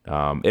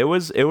it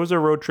was a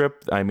road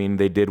trip. I mean,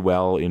 they did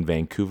well in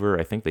Vancouver.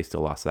 I think they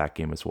still lost that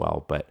game as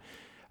well. But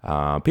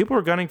people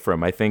are gunning for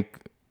him. I think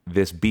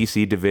this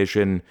BC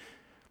division,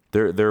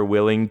 they're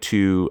willing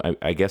to,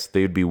 I guess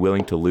they'd be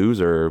willing to lose,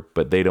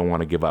 but they don't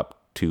want to give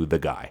up to the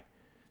guy.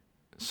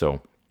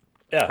 So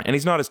Yeah. And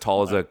he's not as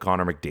tall as a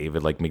Connor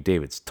McDavid. Like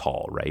McDavid's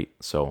tall, right?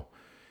 So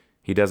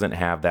he doesn't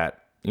have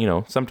that,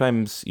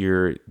 sometimes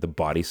the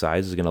body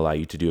size is going to allow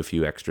you to do a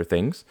few extra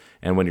things.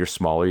 And when you're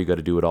smaller, you got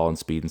to do it all in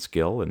speed and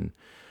skill. And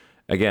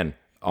again,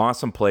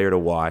 awesome player to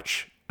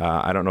watch.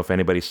 I don't know if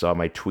anybody saw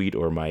my tweet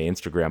or my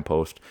Instagram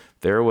post.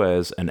 There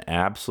was an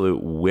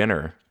absolute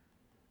winner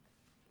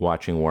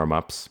watching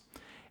warm-ups.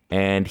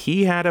 And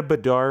he had a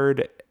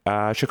Bedard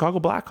Chicago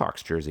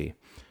Blackhawks jersey.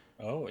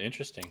 Oh,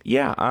 interesting.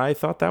 Yeah, I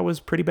thought that was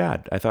pretty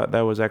bad. I thought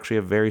that was actually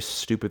a very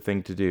stupid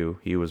thing to do.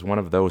 He was one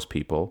of those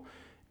people,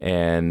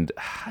 and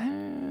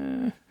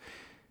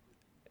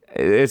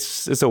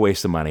it's a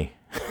waste of money.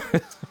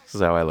 This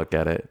is how I look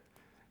at it.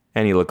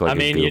 And he looked like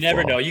you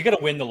never know. You got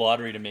to win the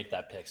lottery to make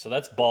that pick, so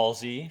that's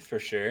ballsy for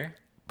sure.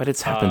 But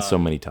it's happened so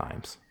many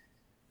times.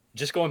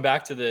 Just going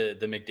back to the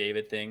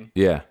McDavid thing.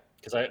 Yeah.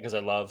 Because I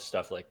love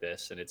stuff like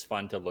this, and it's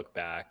fun to look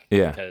back.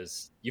 Yeah.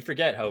 Because you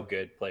forget how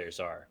good players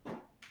are.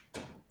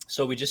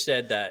 So we just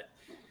said that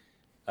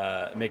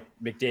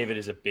McDavid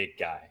is a big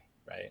guy,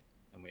 right?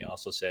 And we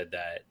also said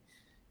that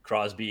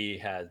Crosby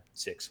had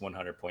 6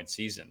 100-point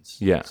seasons.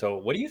 Yeah. So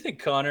what do you think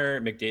Connor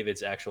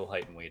McDavid's actual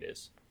height and weight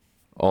is?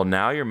 Oh,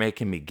 now you're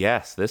making me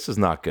guess. This is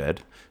not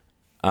good.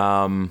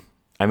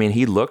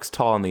 He looks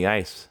tall on the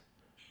ice.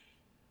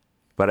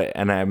 But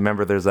I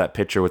remember there's that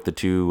picture with the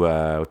two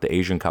with the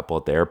Asian couple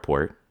at the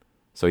airport.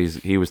 So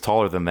he was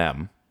taller than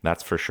them,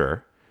 that's for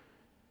sure.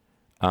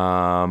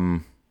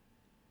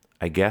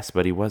 I guess,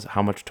 but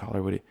how much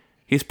taller would he?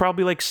 He's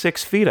probably like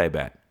 6 feet, I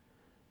bet.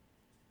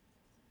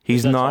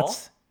 He's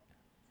not.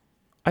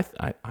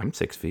 Tall? I'm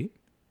 6 feet.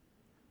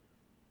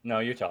 No,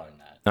 you're taller than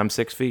that. I'm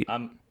 6 feet.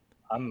 I'm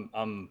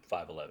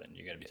 5'11".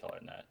 You're gonna be taller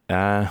than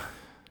that.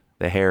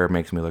 The hair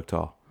makes me look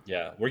tall.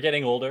 Yeah, we're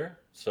getting older,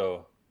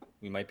 so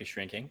we might be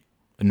shrinking.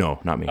 No,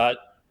 not me.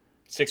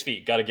 6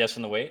 feet. Got a guess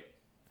on the weight?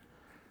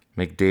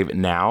 McDavid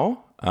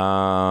now.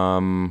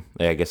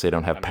 I guess they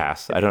don't have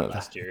pass. I don't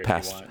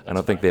pass. I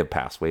don't think they have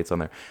pass weights on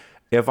there.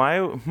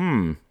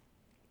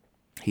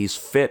 He's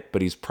fit,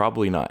 but he's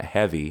probably not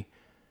heavy.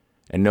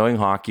 And knowing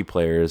hockey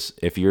players,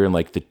 if you're in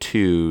like the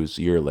 2s,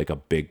 you're like a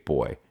big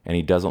boy, and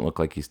he doesn't look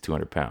like he's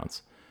 200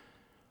 pounds.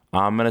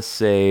 I'm gonna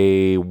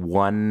say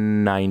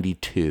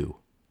 192.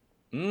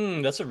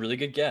 That's a really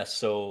good guess.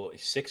 So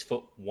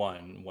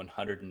 6'1",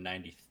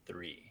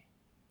 193.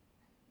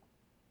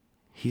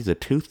 He's a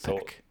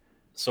toothpick.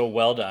 So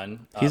well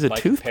done. He's a by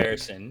toothpick.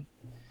 Comparison,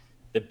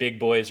 the big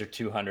boys are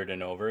 200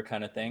 and over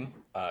kind of thing.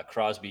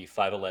 Crosby,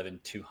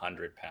 5'11",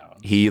 200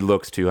 pounds. He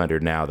looks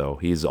 200 now, though.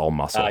 He's all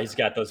muscle. He's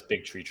got those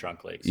big tree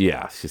trunk legs.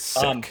 Yeah, he's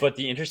sick. But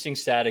the interesting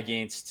stat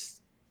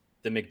against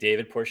the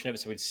McDavid portion of it,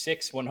 so it's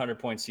 6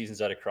 100-point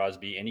seasons out of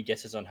Crosby. Any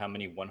guesses on how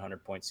many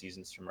 100-point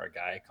seasons from our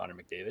guy, Connor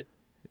McDavid?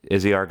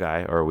 Is he our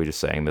guy, or are we just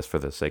saying this for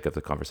the sake of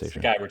the conversation? It's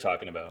the guy we're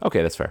talking about.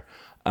 Okay, that's fair.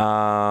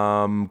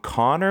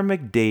 Connor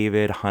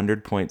McDavid,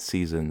 100-point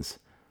seasons.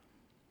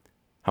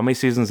 How many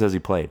seasons has he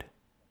played?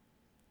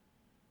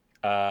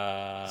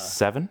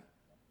 7?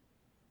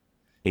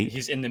 8?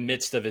 He's in the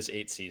midst of his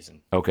 8th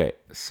season. Okay,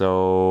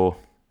 so...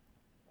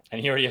 And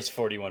he already has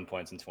 41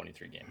 points in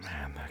 23 games.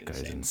 Man, that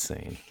guy's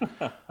insane.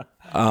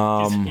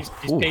 He's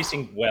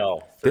pacing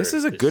well. This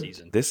is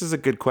a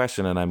good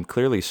question, and I'm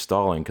clearly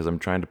stalling because I'm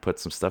trying to put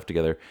some stuff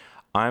together.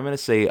 I'm going to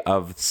say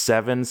of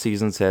 7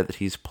 seasons that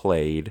he's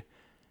played,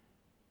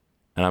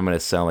 and I'm going to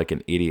sound like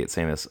an idiot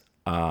saying this,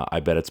 I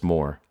bet it's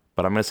more,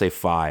 but I'm going to say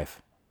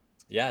 5.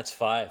 Yeah, it's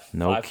 5.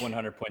 No 5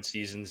 100-point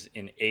seasons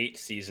in 8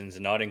 seasons,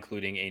 not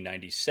including a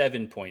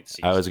 97-point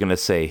season. I was going to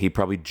say he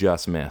probably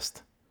just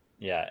missed.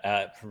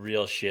 Yeah,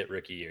 real shit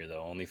rookie year,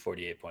 though. Only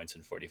 48 points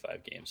in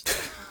 45 games.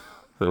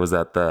 Was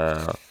that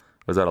a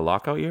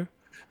lockout year?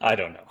 I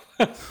don't know.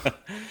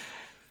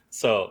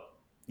 So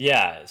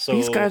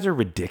these guys are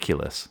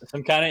ridiculous.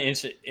 I'm kind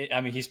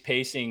of he's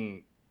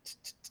pacing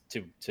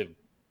to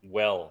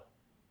well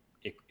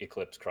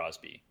eclipse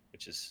Crosby,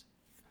 which is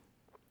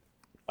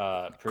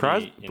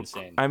pretty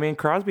insane.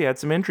 Crosby had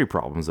some injury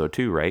problems though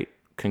too, right?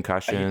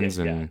 Concussions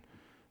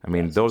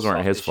those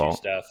weren't his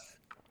fault.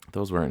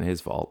 Those weren't his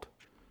fault.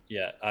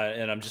 Yeah,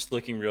 and I'm just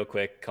looking real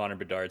quick. Connor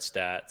Bedard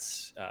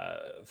stats: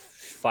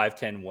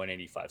 5'10",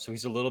 185. So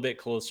he's a little bit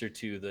closer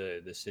to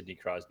the Sidney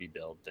Crosby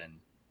build than,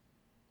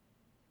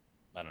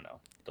 I don't know,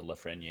 the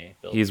Lafreniere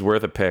build. He's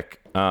worth a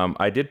pick.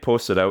 I did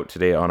post it out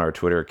today on our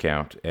Twitter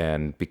account,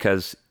 and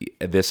because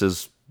this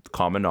is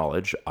common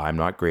knowledge, I'm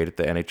not great at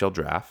the NHL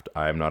draft.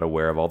 I'm not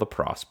aware of all the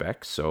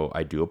prospects, so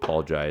I do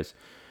apologize.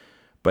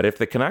 But if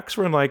the Canucks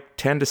were in like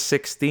 10 to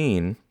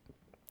 16,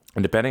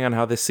 and depending on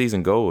how this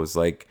season goes,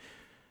 like,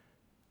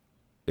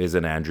 is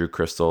an Andrew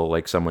Crystal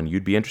like someone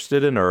you'd be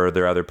interested in, or are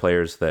there other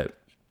players that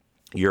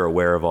you're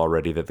aware of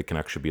already that the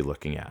Canucks should be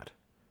looking at?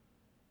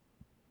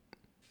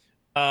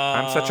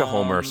 I'm such a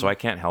homer, so I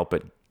can't help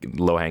it.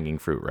 Low-hanging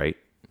fruit, right?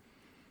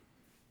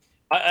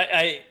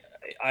 I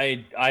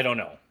don't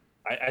know.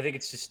 I think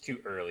it's just too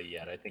early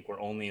yet. I think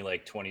we're only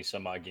like 20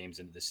 some odd games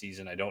into the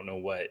season. I don't know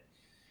what.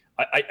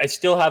 I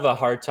still have a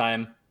hard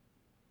time.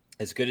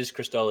 As good as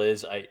Crystal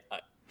is, I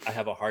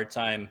have a hard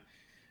time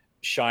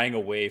shying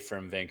away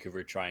from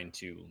Vancouver trying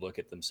to look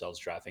at themselves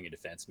drafting a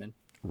defenseman.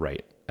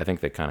 Right. I think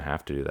they kind of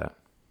have to do that.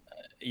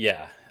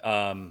 Yeah.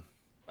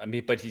 I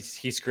mean, but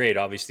he's great.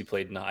 Obviously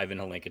played in the Ivan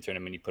Holinka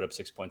tournament. He put up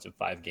 6 points in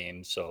 5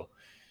 games. So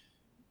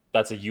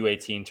that's a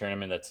U18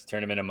 tournament. That's a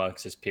tournament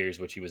amongst his peers,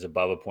 which he was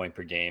above a point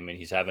per game. And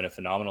he's having a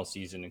phenomenal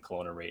season in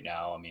Kelowna right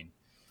now. I mean,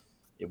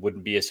 it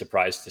wouldn't be a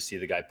surprise to see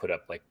the guy put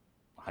up like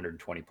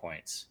 120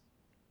 points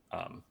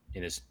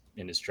in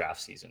his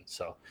draft season.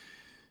 So,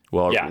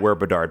 well, yeah. Where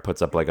Bedard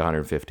puts up like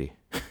 150.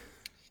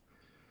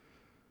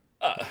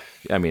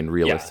 I mean,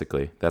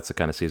 realistically, that's the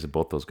kind of season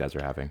both those guys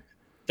are having.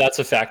 That's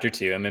a factor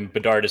too. I mean,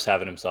 Bedard is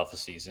having himself a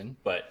season,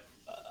 but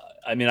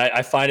I mean,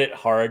 I find it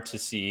hard to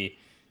see.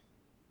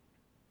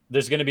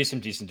 There's going to be some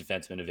decent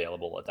defensemen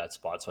available at that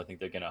spot, so I think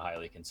they're going to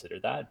highly consider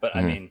that. But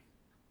I mean,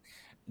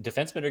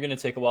 defensemen are going to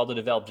take a while to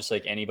develop, just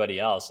like anybody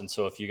else. And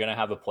so, if you're going to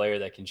have a player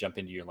that can jump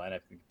into your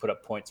lineup and put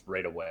up points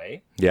right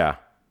away, yeah,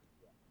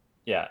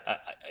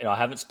 I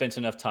haven't spent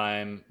enough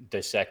time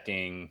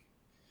dissecting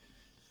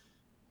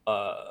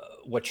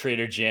what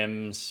Trader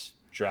Jim's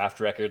draft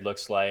record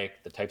looks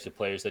like, the types of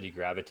players that he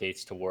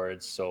gravitates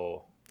towards.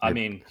 So, I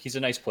mean, he's a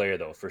nice player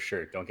though, for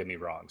sure. Don't get me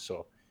wrong.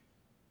 So,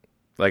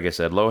 like I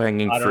said,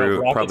 low-hanging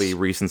fruit, probably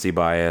recency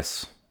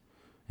bias.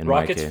 In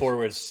Rockets my case.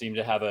 forwards seem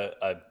to have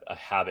a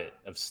habit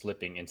of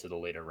slipping into the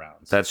later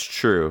rounds. That's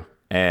true.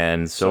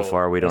 And so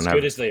far we don't have. As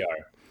good as they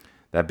are.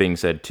 That being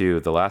said, too,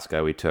 the last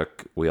guy we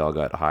took, we all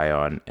got high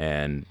on,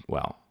 and,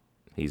 well,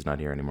 he's not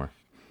here anymore.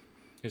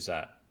 Who's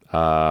that?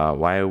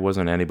 Why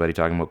wasn't anybody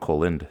talking about Cole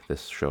Lind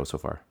this show so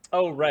far?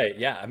 Oh, right.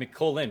 Yeah. I mean,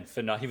 Cole Lind,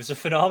 he was a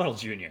phenomenal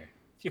junior.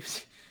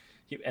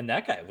 And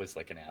that guy was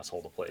like an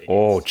asshole to play against.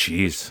 Oh,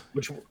 jeez.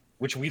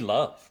 Which we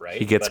love, right?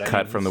 He gets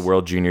cut from the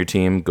World Junior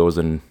team, goes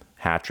in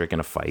hat trick in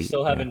a fight. He's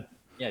still having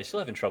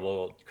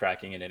trouble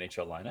cracking an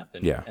NHL lineup.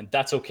 And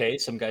that's okay.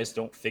 Some guys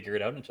don't figure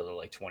it out until they're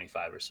like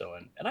 25 or so.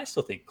 And I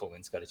still think Cole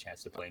Lind's got a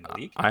chance to play in the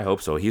league. I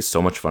hope so. He's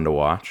so much fun to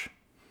watch.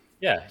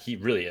 Yeah, he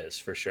really is,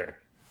 for sure.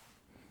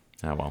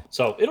 Oh, well.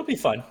 So it'll be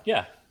fun.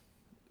 Yeah.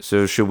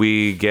 So should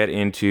we get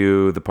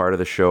into the part of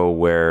the show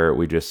where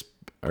we just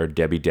are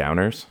Debbie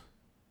Downers?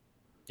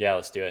 Yeah,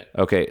 let's do it.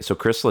 Okay, so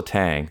Chris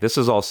Letang, this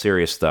is all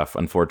serious stuff,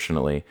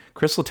 unfortunately.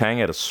 Chris Letang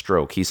had a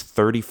stroke. He's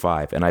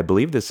 35, and I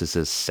believe this is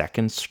his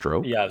second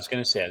stroke. Yeah, I was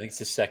going to say, I think it's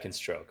his second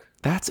stroke.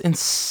 That's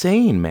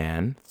insane,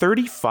 man.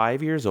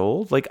 35 years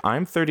old? Like,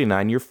 I'm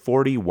 39. You're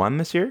 41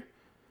 this year?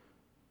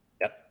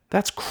 Yep.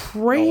 That's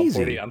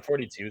crazy. No, I'm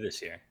 42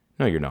 this year.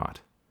 No, you're not.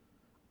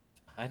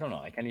 I don't know.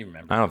 I can't even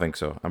remember. I don't think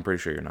so. I'm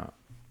pretty sure you're not.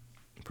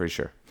 I'm pretty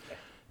sure.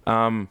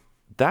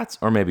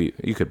 Or maybe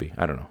you could be.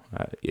 I don't know.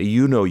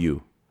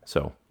 You.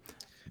 So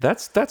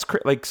that's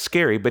like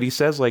scary, but he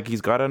says like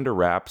he's got under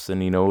wraps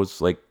and he knows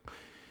like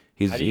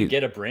how do you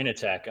get a brain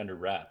attack under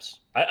wraps?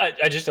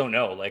 I just don't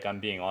know. Like, I'm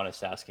being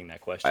honest asking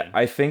that question.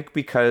 I think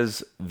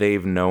because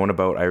they've known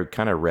about, I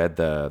kind of read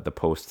the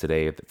post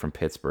today from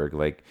Pittsburgh.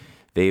 Like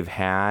they've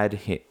had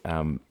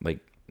like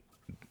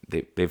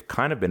they've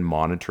kind of been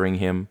monitoring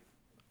him.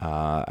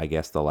 I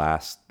guess the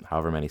last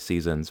however many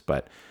seasons,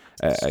 but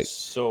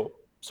so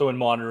in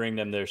monitoring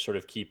them, they're sort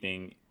of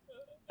keeping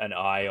an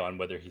eye on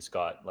whether he's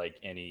got like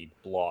any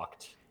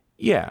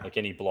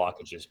any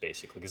blockages,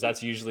 basically, because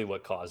that's usually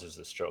what causes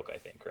the stroke, I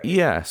think, right?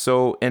 Yeah.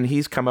 So, and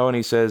he's come out and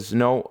he says,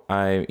 no,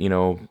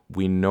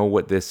 we know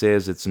what this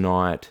is. It's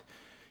not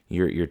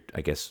your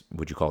I guess,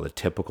 would you call it a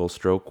typical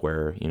stroke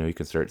where, you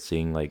can start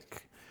seeing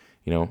like,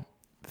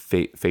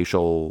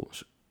 facial,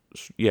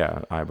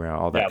 eyebrow,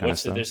 all that kind of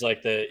stuff. There's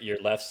like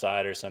your left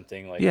side or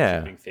something, like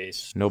shipping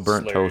face, no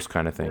burnt slurred toast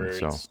kind of thing. words.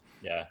 So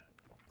yeah.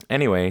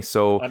 Anyway,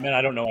 so I mean,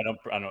 I don't know.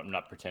 I'm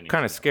not pretending.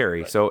 Kind of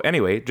scary. So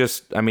anyway,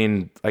 just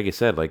like I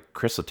said, like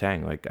Chris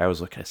Letang, like I was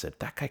looking, I said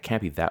that guy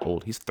can't be that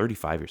old. He's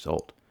 35 years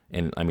old,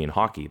 and I mean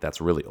hockey, that's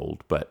really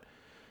old. But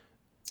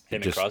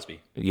him and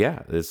Crosby. Yeah,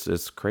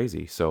 it's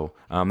crazy. So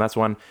that's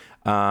one.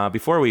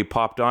 Before we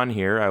popped on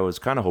here, I was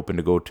kind of hoping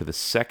to go to the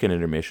second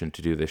intermission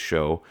to do this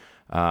show.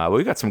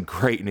 We got some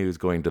great news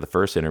going to the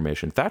first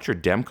intermission. Thatcher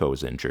Demko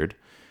is injured.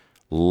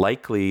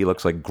 Likely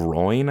looks like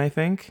groin, I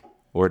think.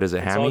 Or does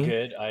it hammy? It's all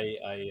good.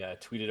 I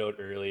tweeted out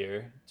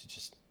earlier to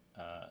just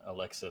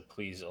Alexa,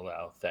 please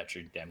allow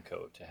Thatcher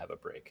Demko to have a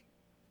break.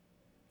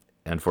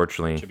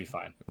 Unfortunately, should be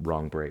fine.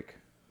 Wrong break.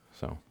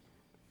 So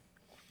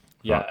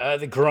yeah,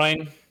 the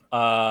groin,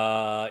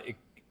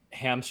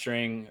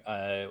 hamstring.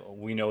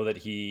 We know that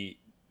he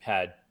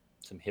had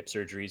some hip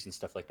surgeries and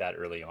stuff like that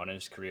early on in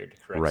his career to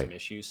correct some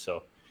issues.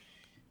 So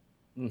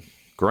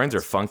groins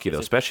are funky though,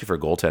 especially for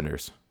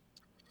goaltenders.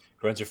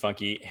 Groins are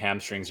funky.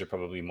 Hamstrings are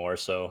probably more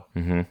so.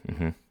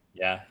 Mm-hmm.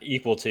 Yeah,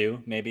 equal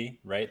to maybe,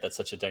 right? That's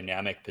such a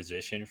dynamic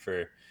position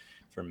for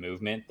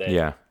movement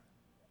that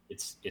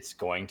it's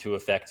going to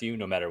affect you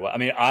no matter what. I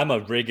mean, I'm a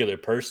regular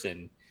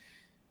person,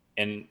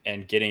 and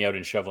getting out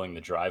and shoveling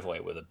the driveway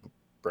with a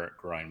burnt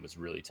groin was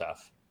really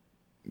tough.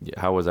 Yeah,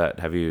 how was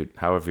that?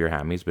 How have your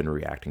hammies been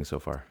reacting so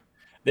far?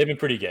 They've been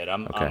pretty good.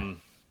 I'm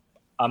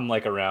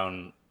like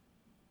around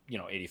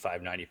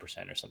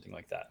 85-90% or something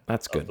like that.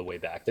 That's good. The way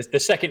back. The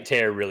second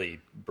tear really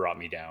brought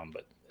me down,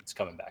 but it's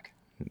coming back.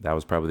 That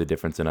was probably the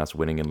difference in us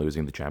winning and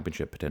losing the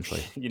championship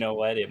potentially. You know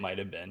what? It might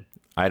have been.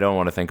 I don't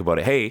want to think about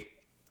it. Hey,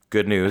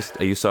 good news.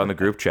 You saw in the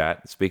group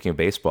chat, speaking of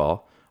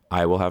baseball,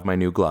 I will have my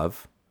new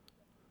glove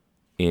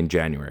in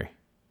January.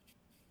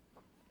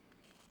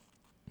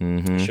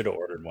 Should have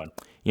ordered one.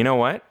 You know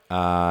what?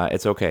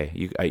 It's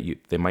okay.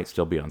 They might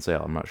still be on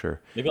sale. I'm not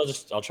sure. Maybe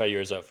I'll try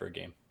yours out for a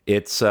game.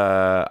 It's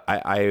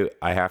I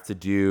have to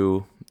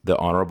do the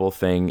honorable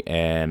thing,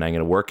 and I'm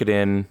gonna work it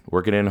in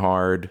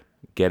hard,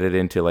 get it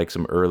into like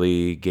some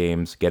early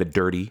games, get it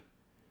dirty, You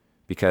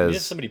because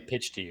had somebody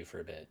pitch to you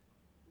for a bit.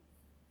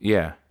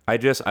 yeah,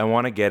 I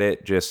want to get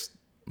it just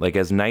like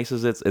as nice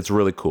as it's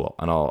really cool,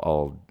 and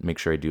I'll make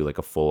sure I do like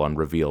a full on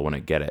reveal when I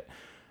get it,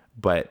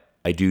 but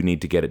I do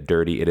need to get it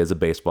dirty. It is a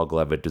baseball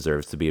glove. It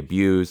deserves to be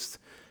abused.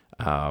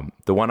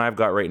 The one I've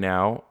got right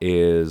now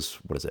is,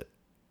 what is it?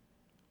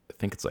 I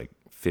think it's like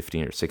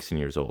 15 or 16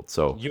 years old.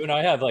 So You and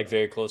I have like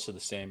very close to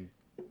the same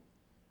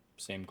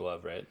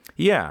glove, right?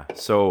 yeah,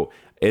 so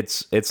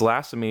it's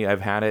lasted me. I've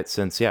had it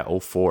since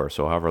 '04,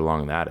 so however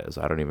long that is.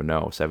 I don't even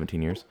know,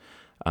 17 years,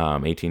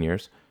 18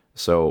 years.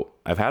 So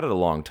I've had it a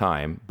long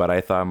time, but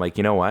I thought, I'm like,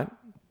 you know what?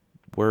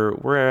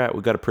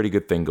 We've got a pretty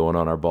good thing going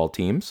on our ball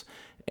teams,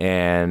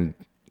 and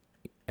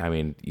I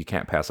mean, you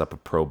can't pass up a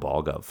pro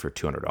ball glove for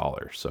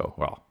 $200. So,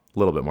 well, a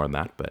little bit more than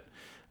that, but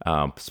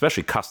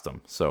especially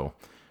custom. So,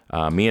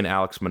 me and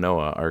Alex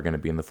Manoa are going to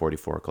be in the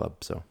 44 club.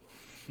 So,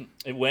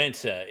 It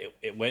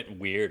went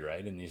weird,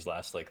 right? In these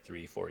last like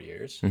 3-4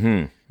 years.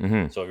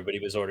 So everybody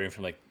was ordering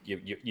from like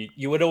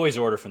you would always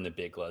order from the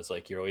big gloves.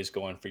 Like you're always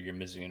going for your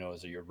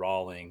Mizunos or your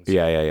Rawlings.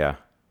 yeah.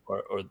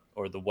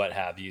 Or the what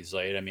have yous,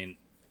 right? I mean,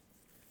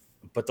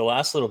 but the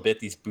last little bit,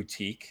 these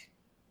boutique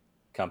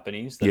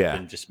companies that have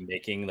been just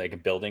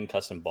building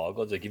custom ball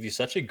gloves, they give you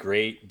such a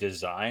great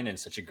design and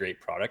such a great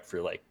product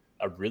for like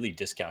a really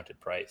discounted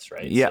price,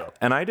 right? Yeah, So,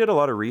 and I did a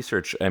lot of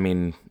research. I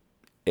mean,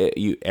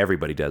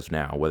 everybody does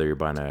now, whether you're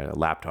buying a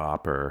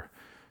laptop or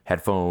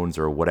headphones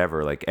or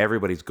whatever, like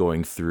everybody's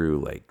going through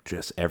like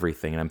just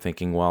everything. And I'm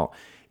thinking, well,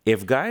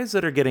 if guys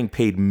that are getting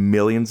paid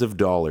millions of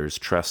dollars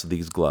trust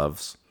these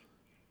gloves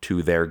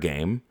to their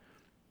game,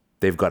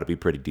 they've got to be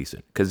pretty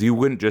decent. Because you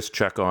wouldn't just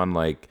check on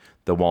like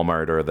the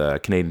Walmart or the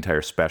Canadian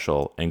Tire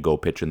Special and go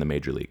pitch in the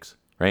major leagues,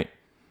 right?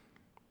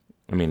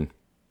 I mean,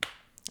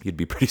 you'd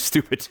be pretty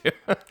stupid too.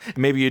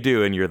 Maybe you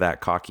do and you're that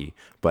cocky,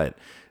 but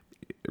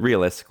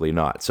realistically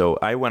not. So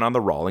I went on the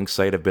Rawlings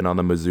site. I've been on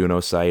the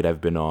Mizuno site. I've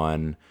been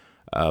on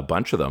a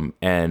bunch of them,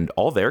 and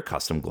all their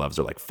custom gloves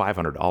are like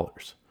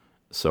 $500.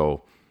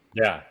 So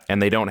yeah. and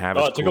they don't have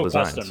as To cool go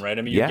designs. custom, right?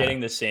 I mean, you're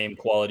getting the same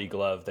quality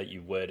glove that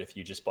you would if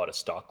you just bought a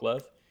stock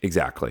glove.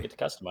 Exactly. You get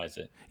to customize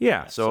it.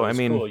 Yeah. So I it's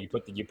mean, cool. You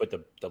put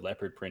the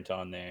leopard print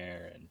on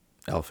there and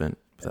elephant.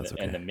 That's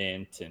okay. and the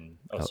mint and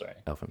sorry.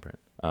 Elephant print.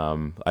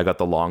 I got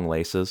the long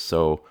laces,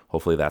 so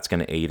hopefully that's going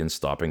to aid in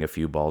stopping a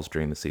few balls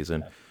during the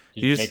season.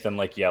 You make them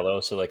like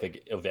yellow, so like a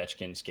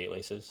Ovechkin skate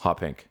laces. Hot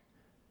pink.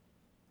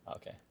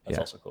 Okay, that's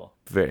also cool.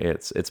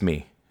 It's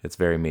me. It's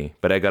very me.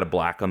 But I got a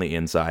black on the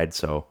inside,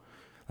 so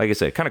like I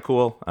said, kind of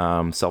cool.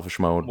 Selfish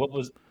mode. What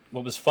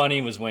was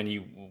funny was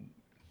when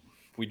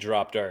we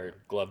dropped our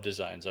glove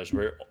designs.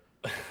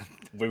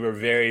 We were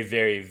very,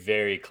 very,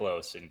 very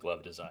close in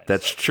glove designs.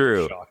 That's like,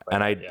 true.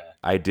 And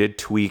I did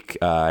tweak.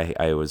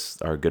 I was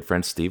our good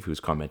friend Steve,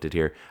 who's commented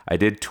here. I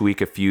did tweak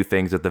a few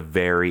things at the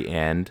very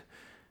end.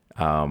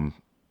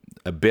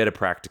 A bit of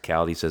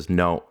practicality. Says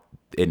no,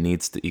 it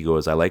needs to. He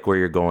goes, I like where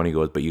you're going. He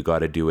goes, but you got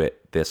to do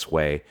it this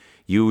way.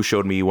 You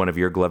showed me one of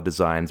your glove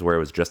designs where it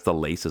was just the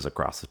laces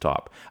across the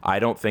top. I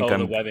don't think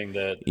the webbing,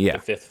 the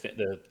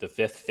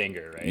fifth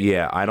finger, right?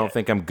 Yeah, I don't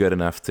think I'm good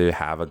enough to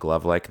have a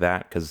glove like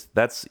that,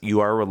 because you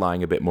are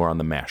relying a bit more on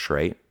the mesh,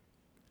 right?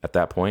 At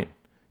that point,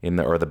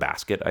 or the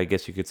basket, I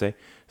guess you could say.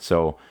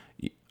 So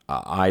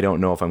I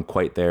don't know if I'm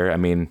quite there. I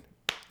mean,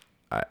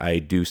 I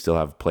do still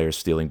have players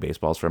stealing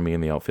baseballs from me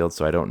in the outfield,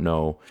 so I don't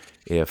know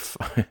if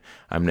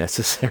I'm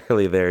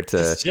necessarily there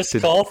to just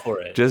call for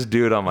it. Just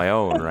do it on my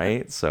own,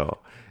 right? So.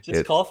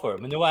 Just call for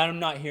it. No, I'm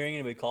not hearing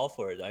anybody call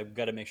for it. I've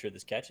got to make sure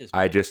this catches.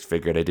 I just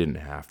figured I didn't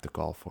have to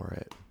call for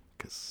it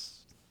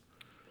because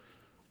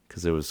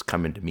it was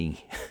coming to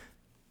me.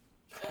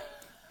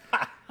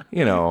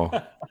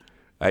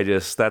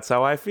 That's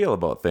how I feel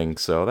about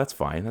things. So that's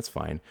fine. That's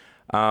fine.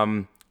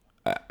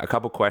 A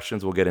couple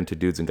questions. We'll get into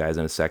dudes and guys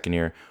in a second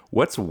here.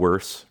 What's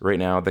worse right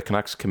now, the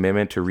Canucks'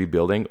 commitment to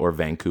rebuilding or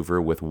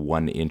Vancouver with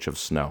 1 inch of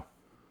snow?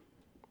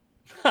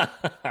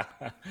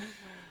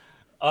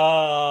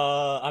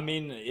 I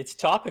mean, it's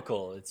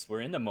topical.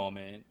 We're in the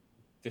moment.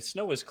 The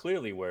snow is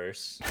clearly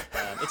worse.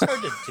 It's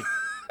hard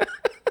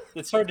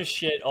it's hard to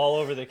shit all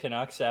over the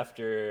Canucks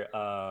after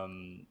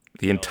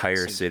the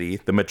entire city,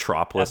 the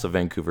metropolis of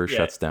Vancouver,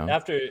 shuts down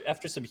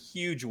after some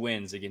huge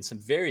wins against some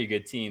very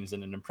good teams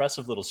and an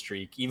impressive little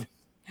streak.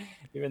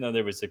 Even though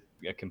there was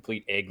a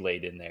complete egg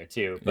laid in there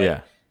too. But,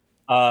 yeah.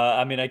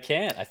 I mean, I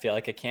feel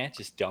like I can't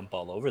just dump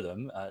all over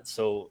them.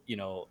 So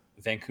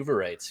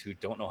Vancouverites who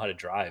don't know how to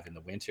drive in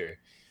the winter,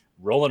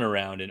 rolling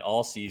around in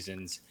all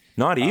seasons.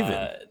 Not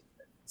even.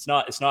 It's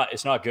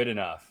not good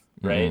enough.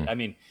 right? I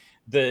mean,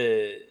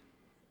 because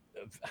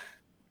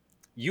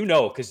you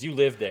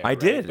lived there. I right?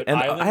 did, But and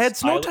I had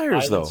snow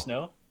tires island though.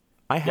 snow.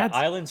 I Yeah, had,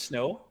 island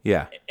snow.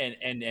 yeah,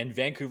 And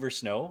Vancouver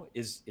snow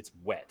it's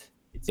wet.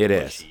 It's it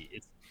is.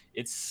 mushy.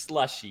 It's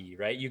slushy,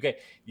 right?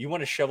 You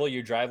want to shovel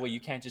your driveway,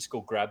 you can't just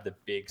go grab the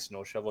big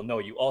snow shovel. No,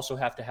 you also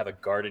have to have a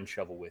garden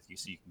shovel with you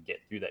so you can get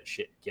through that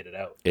shit, get it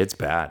out. It's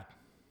bad.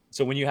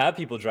 So when you have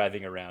people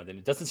driving around and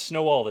it doesn't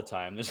snow all the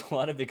time, there's a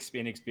lot of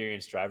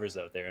inexperienced drivers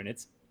out there, and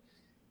it's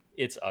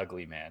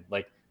ugly, man.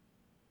 Like,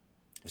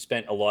 I've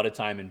spent a lot of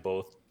time in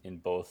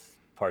both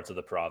parts of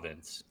the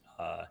province,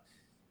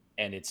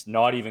 and it's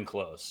not even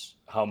close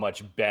how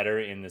much better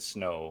in the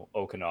snow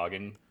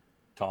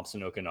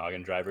Thompson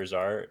Okanagan drivers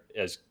are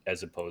as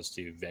opposed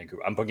to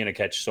Vancouver. I'm going to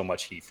catch so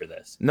much heat for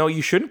this. No,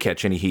 you shouldn't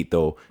catch any heat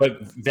though.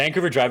 But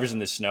Vancouver drivers in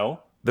the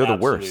snow, They're the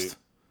worst.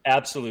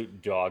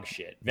 Absolute dog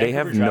shit. They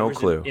have no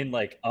clue. In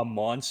like a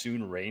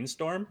monsoon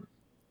rainstorm,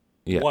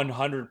 Yeah.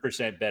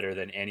 100% better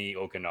than any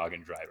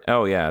Okanagan driver.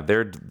 Oh yeah,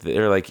 they're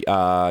like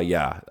call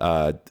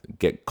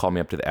me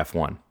up to the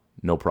F1.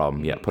 No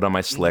problem. Yeah, put on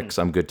my slicks.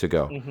 I'm good to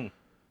go.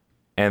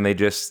 And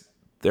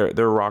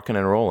they're rocking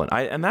and rolling.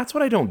 And that's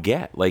what I don't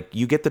get. Like,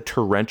 you get the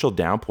torrential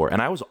downpour,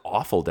 and I was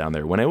awful down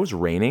there when it was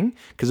raining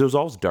because it was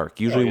always dark.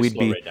 Usually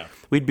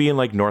we'd be in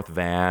like North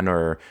Van,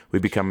 or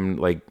we'd become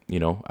like,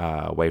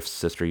 wife's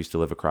sister used to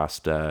live across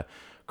the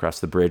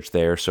bridge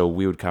there, so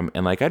we would come,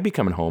 and like I'd be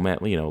coming home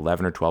at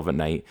 11 or 12 at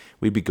night.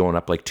 We'd be going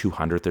up like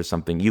 200th or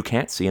something. You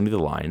can't see any of the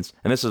lines,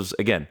 and this is,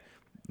 again,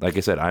 like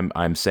I said,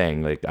 I'm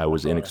saying, like, I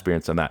was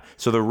inexperienced on that,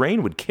 so the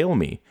rain would kill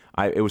me.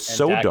 It was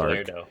so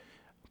dark.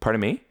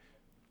 Pardon me?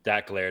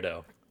 That glare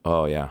though.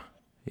 Oh yeah,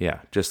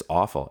 just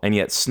awful. And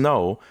yet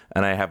snow,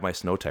 and I have my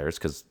snow tires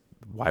because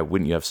why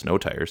wouldn't you have snow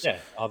tires? Yeah,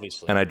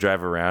 obviously. And I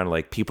drive around,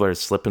 like, people are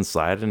slipping,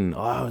 sliding.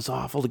 Oh, it's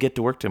awful to get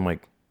to work. I'm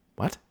like,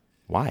 what?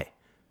 Why?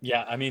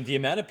 Yeah, I mean, the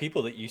amount of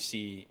people that you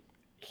see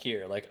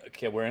here, like,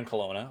 okay, we're in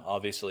Kelowna,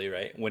 obviously,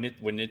 right?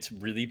 When it's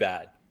really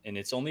bad, and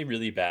it's only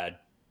really bad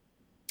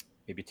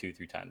maybe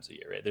 2-3 times a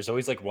year, right? There's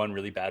always like one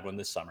really bad one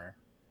this summer,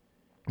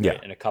 right? Yeah,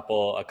 and a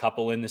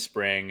couple in the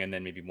spring, and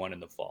then maybe one in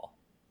the fall.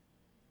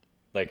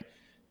 Like,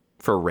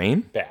 for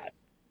rain? bad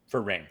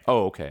for rain.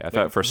 Oh, okay. I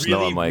thought for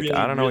snow. I'm like,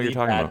 I don't know what you're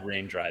talking about.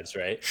 Rain drives,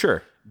 right?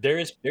 Sure. There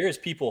is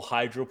people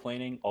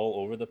hydroplaning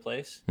all over the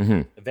place.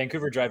 Mm-hmm. The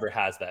Vancouver driver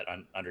has that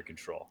under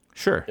control.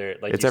 Sure. They're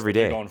like, it's every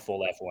day. They're going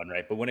full F1,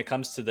 right? But when it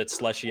comes to that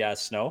slushy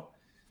ass snow,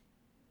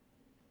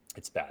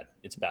 it's bad.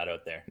 It's bad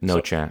out there. No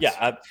chance.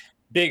 Yeah,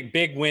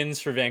 big wins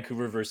for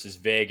Vancouver versus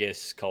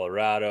Vegas,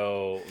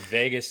 Colorado,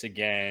 Vegas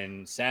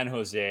again, San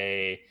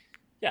Jose.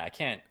 Yeah,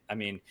 I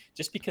mean,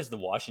 just because the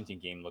Washington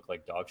game looked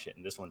like dog shit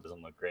and this one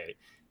doesn't look great,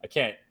 I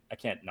can't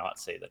not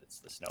say that it's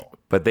the snow.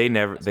 But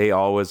they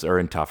always are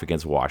in tough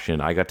against Washington.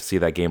 I got to see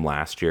that game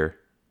last year,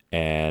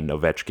 and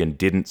Ovechkin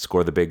didn't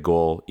score the big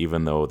goal,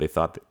 even though they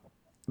thought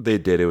they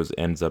did.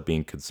 Ends up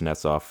being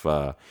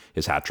Kuznetsov,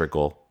 his hat trick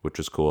goal, which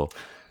was cool,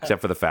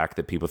 except for the fact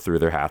that people threw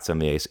their hats on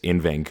the ice in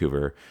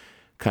Vancouver,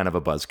 kind of a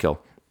buzzkill.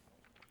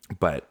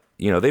 But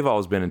they've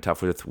always been in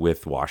tough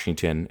with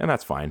Washington, and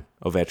that's fine.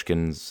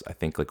 Ovechkin's, I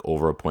think, like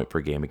over a point per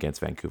game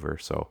against Vancouver.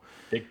 So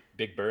big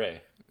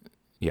Bure.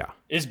 Yeah.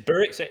 Is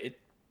Bure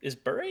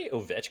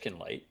Ovechkin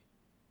light?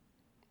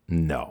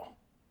 No.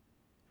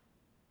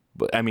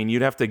 But I mean,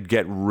 you'd have to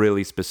get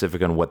really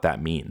specific on what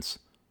that means.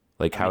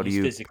 Like, how do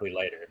you physically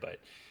lighter? But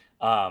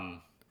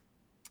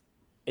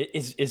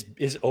is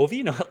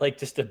Ovi not like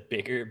just a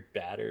bigger,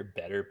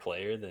 better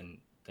player than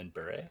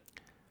Bure?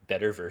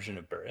 Better version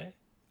of Bure?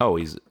 Oh,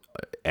 he's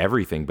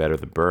everything better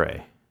than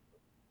Bure.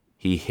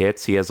 He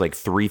has like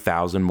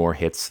 3,000 more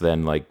hits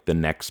than like the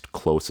next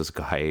closest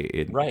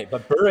guy. Right,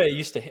 but Bure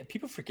used to hit.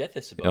 People forget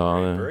this about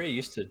Bure. Bure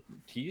used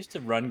to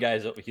run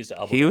guys.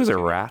 He was a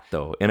rat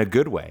though, in a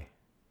good way.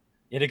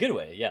 In a good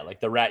way, yeah, like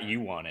the rat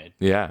you wanted.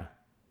 Yeah.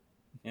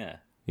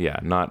 Yeah,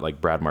 not like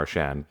Brad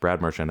Marchand.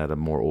 Brad Marchand had a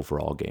more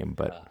overall game,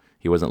 but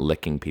he wasn't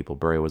licking people.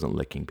 Bure wasn't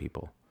licking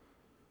people.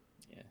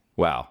 Yeah.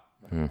 Wow.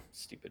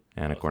 Stupid.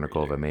 Anna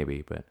Kournikova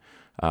maybe, but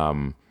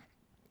oh,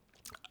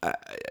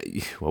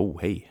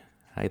 hey.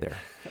 Hi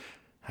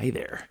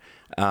there.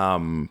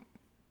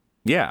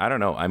 Yeah, I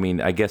don't know. I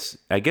mean, I guess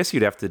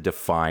you'd have to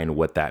define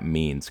what that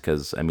means,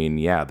 because I mean,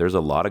 yeah, there's a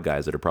lot of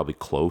guys that are probably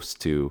close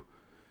to.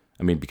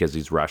 I mean, because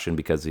he's Russian,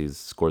 because he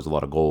scores a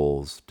lot of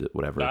goals,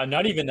 whatever.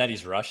 Not even that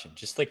he's Russian.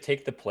 Just like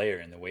take the player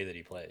and the way that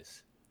he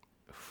plays.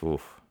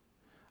 Oof.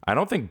 I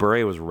don't think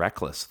Bure was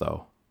reckless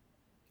though.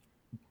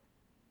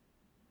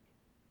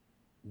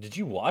 Did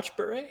you watch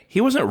Bure? He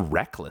wasn't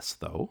reckless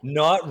though.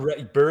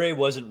 Bure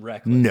wasn't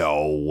reckless.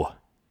 No.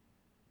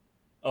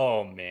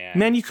 Oh man.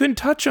 Man, you couldn't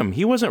touch him.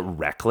 He wasn't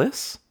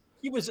reckless.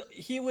 He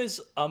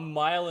was a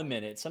mile a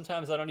minute.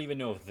 Sometimes I don't even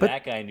know if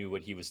that guy knew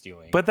what he was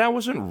doing. But that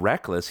wasn't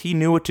reckless. He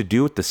knew what to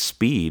do with the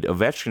speed.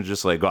 Ovechkin's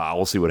just like,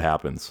 we'll see what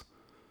happens.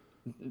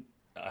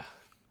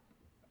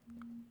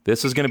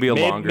 This is going to be a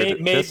longer.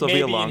 This will be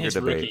a longer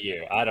debate. Rookie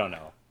year. I don't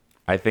know.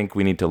 I think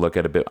we need to look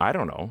at a bit. I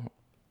don't know.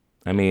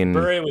 I mean,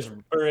 Bure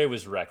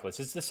was reckless.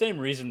 It's the same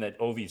reason that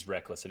Ovi's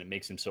reckless, and it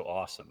makes him so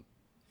awesome.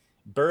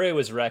 Bure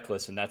was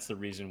reckless, and that's the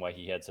reason why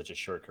he had such a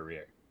short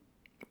career.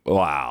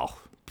 Wow.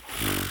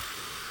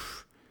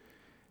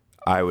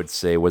 I would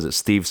say, was it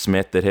Steve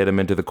Smith that hit him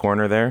into the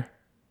corner there?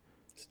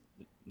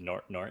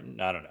 Norton?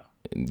 I don't know.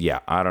 Yeah,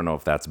 I don't know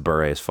if that's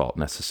Bure's fault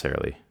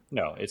necessarily.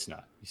 No, it's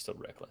not. He's still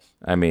reckless.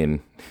 I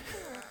mean,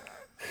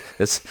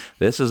 this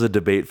is a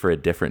debate for a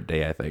different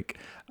day, I think.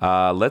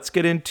 Let's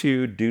get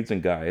into dudes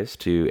and guys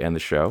to end the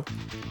show.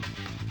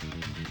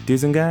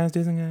 Dudes and guys,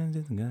 dudes and guys,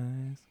 dudes and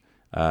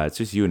guys. It's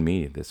just you and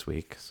me this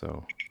week,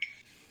 so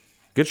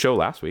good show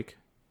last week.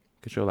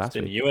 Good show last It's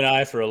been week. you and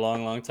I for a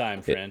long, long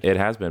time, friend. It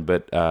has been,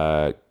 but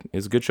it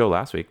was a good show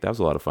last week. That was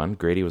a lot of fun.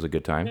 Grady was a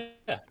good time.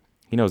 Yeah.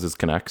 He knows his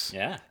Canucks.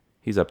 Yeah.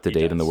 He's up to He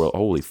date in the does. world.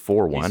 Holy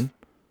 4-1.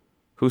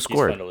 Who He's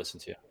scored? fun to listen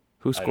to.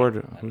 Who I don't scored?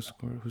 know. I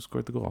don't Who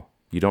scored the goal?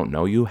 You don't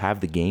know. You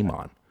have the game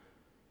on.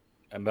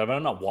 But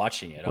I'm not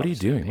watching it. What are you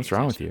obviously. doing? I'm What's paying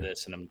wrong with attention to you?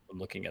 This, and I'm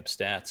looking up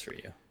stats for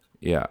you.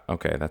 Yeah.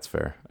 Okay, that's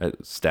fair.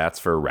 Stats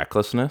for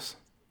recklessness.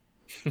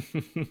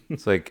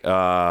 It's like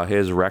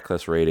his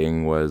reckless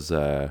rating was.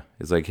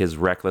 His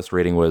reckless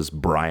rating was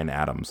Bryan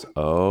Adams.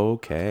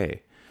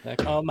 Okay.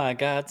 Like, oh my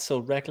God, so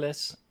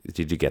reckless.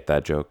 Did you get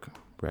that joke?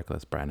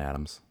 Reckless Bryan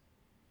Adams.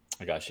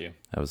 I got you.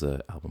 That was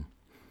an album.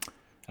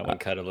 That one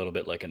cut a little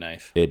bit like a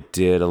knife. It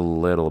did a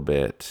little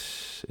bit.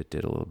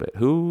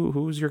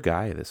 Who's your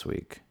guy this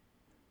week?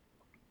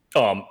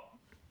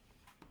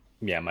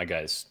 Yeah, my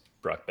guy's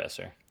Brock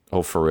Besser.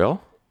 Oh, for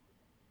real?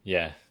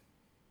 Yeah.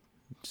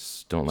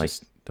 Just don't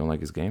like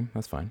his game.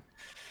 That's fine.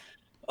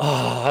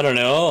 Oh, I don't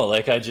know.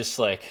 Like, I just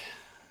like.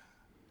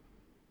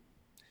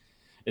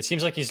 It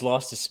seems like he's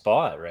lost his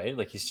spot, right?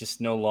 Like he's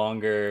just no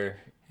longer.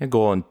 A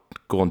goal and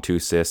 2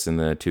 assists in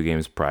the 2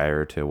 games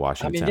prior to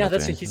Washington. Yeah,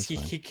 That's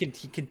he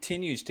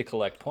continues to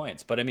collect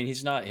points, but I mean,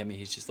 he's not. I mean,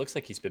 he just looks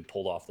like he's been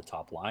pulled off the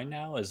top line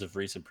now as of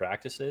recent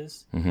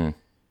practices. Mm-hmm.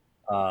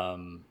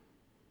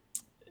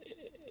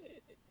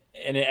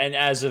 And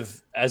as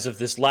of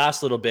this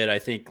last little bit, I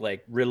think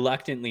like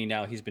reluctantly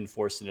now he's been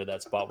forced into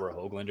that spot where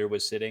Höglander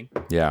was sitting,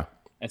 Yeah.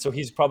 and so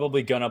he's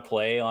probably gonna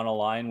play on a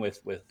line with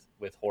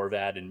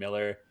Horvat and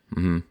Miller.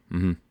 Mm-hmm.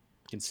 Mm-hmm.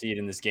 Can see it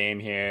in this game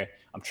here.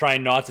 I'm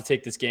trying not to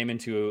take this game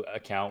into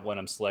account when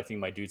I'm selecting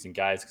my dudes and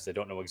guys because I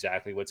don't know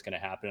exactly what's going to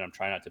happen. I'm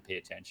trying not to pay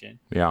attention.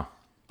 Yeah.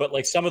 But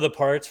like some of the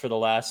parts for the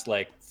last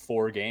like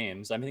 4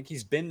 games, I think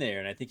he's been there,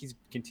 and I think he's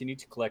continued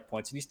to collect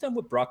points. And he's done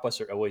what Brock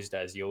Besser always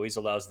does. He always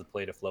allows the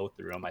play to flow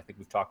through him. I think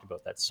we've talked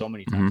about that so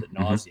many times ad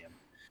nauseum,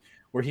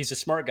 where he's a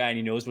smart guy and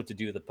he knows what to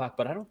do with the puck.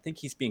 But I don't think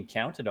he's being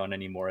counted on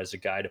anymore as a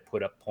guy to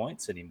put up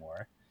points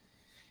anymore.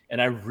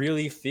 And I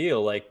really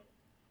feel like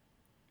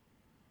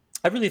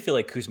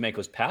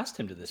Kuzmenko's passed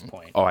him to this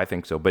point. Oh, I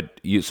think so. But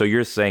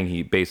you're saying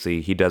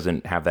he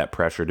doesn't have that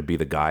pressure to be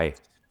the guy,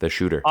 the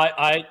shooter.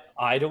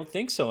 I don't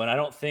think so, and I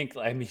don't think.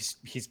 I mean,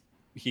 he's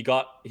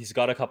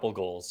got a couple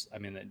goals. I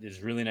mean,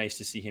 it's really nice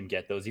to see him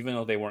get those, even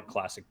though they weren't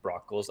classic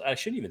Brock goals. I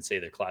shouldn't even say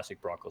they're classic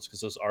Brock goals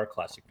because those are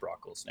classic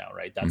Brock goals now,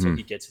 right? That's how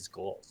he gets his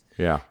goals.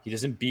 Yeah. He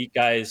doesn't beat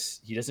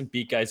guys. He doesn't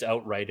beat guys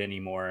outright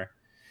anymore.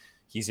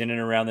 He's in and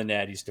around the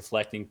net. He's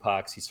deflecting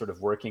pucks. He's sort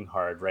of working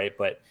hard, right?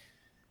 But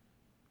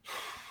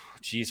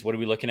geez, what are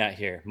we looking at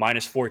here?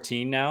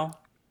 -14 now.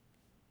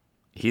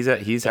 He's had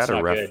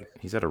a rough good.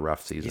 he's had a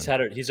rough season.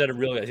 He's had a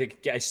real.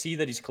 I see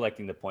that he's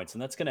collecting the points,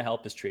 and that's going to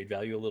help his trade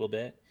value a little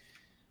bit.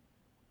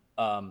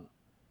 But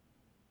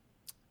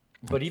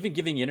even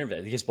giving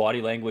his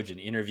body language and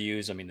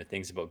interviews, I mean, the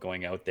things about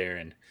going out there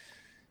and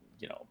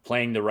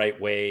playing the right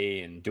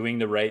way and doing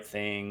the right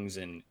things,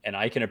 and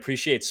I can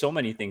appreciate so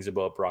many things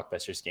about Brock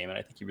Besser's game, and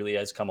I think he really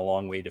has come a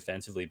long way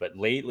defensively. But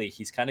lately,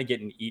 he's kind of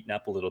getting eaten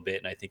up a little bit,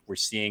 and I think we're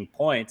seeing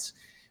points,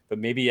 but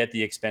maybe at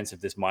the expense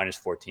of this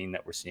 -14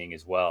 that we're seeing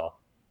as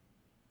well.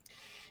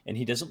 And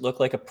he doesn't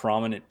look like a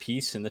prominent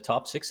piece in the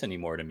top 6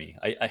 anymore to me.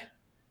 I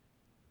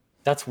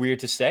that's weird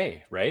to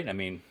say, right? I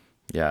mean,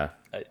 yeah.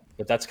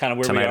 But that's kind of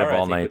where Tonight we are. of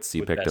all I think, nights,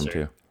 you with picked him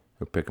Besser. too.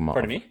 Or pick him all.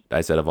 Pardon me?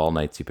 I said of all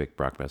nights, you picked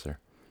Brock Besser.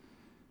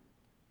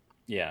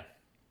 Yeah.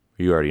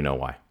 You already know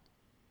why.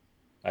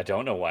 I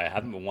don't know why. I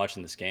haven't been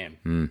watching this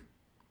game.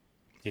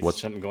 Is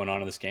What's something going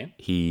on in this game?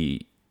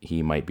 He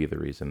might be the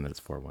reason that it's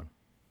 4-1.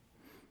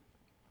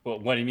 Well,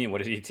 what do you mean? What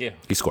did he do?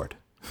 He scored.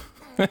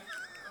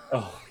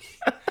 Oh,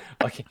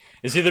 okay.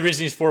 Is he the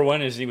reason he's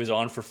 4-1? Is he was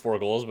on for 4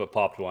 goals but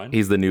popped 1?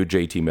 He's the new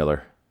JT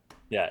Miller.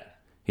 Yeah.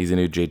 He's the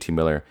new JT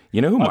Miller.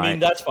 You know who I mean,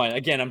 that's fine.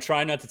 Again, I'm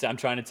trying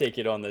to take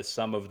it on the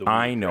sum of the week.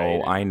 I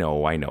know.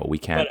 Right? We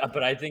can't.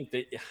 But I think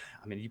that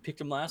you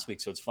picked him last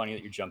week, so it's funny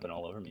that you're jumping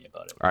all over me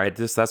about it. All right,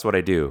 that's what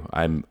I do.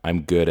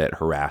 I'm good at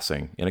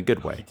harassing in a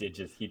good way. He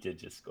did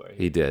just score.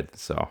 He did,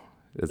 so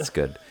it's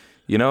good.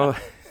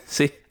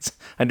 See,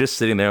 I'm just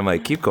sitting there. I'm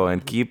like, keep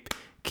going, keep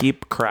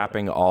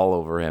crapping all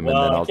over him, and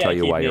then I'll tell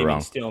you why you're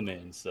wrong.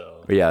 Stillman,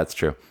 so Yeah, that's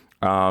true.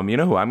 You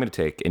know who I'm going to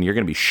take, and you're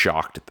going to be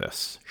shocked at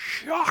this.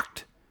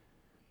 Shocked.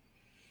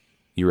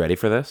 You ready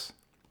for this?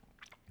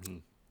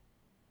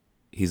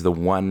 He's the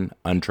one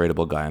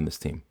untradeable guy on this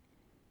team.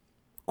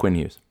 Quinn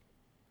Hughes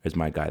is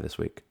my guy this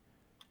week.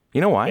 You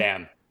know why?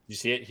 Damn. You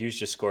see it? Hughes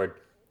just scored.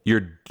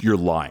 You're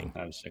lying.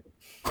 I'm sick.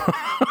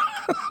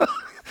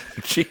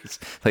 Jeez.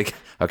 Like,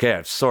 okay,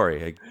 I'm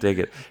sorry. I take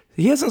it.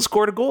 He hasn't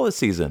scored a goal this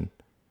season.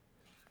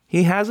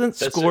 He hasn't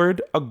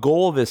scored a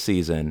goal this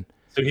season.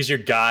 So he's your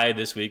guy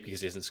this week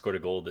because he hasn't scored a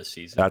goal this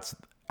season.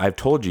 I've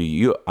told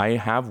you, I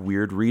have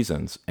weird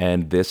reasons,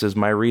 and this is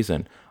my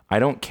reason. I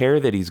don't care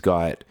that he's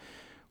got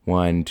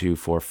 1, 2,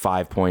 4,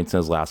 5 points in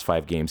his last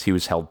 5 games. He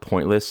was held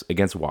pointless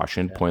against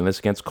Washington, pointless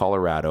against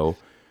Colorado.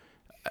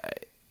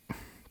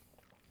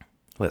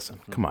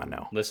 Listen, come on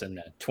now. Listen,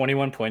 man,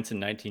 21 points in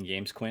 19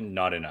 games, Quinn,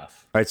 not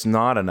enough. It's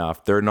not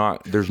enough.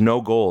 There's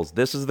no goals.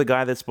 This is the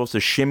guy that's supposed to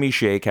shimmy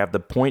shake, have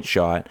the point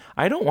shot.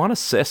 I don't want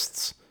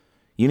assists.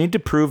 You need to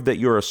prove that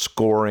you're a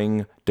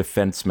scoring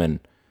defenseman.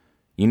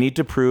 You need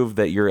to prove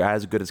that you're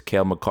as good as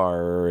Cale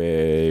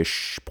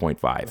Makar-ish, 0.5.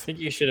 I think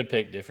you should have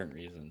picked different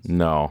reasons.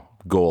 No,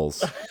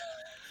 goals.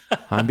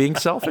 I'm being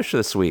selfish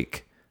this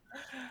week.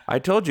 I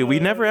told you, we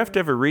never have to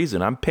have a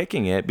reason. I'm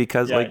picking it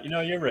because, you're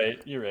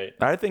right. You're right.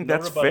 I think No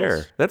that's rebuttals.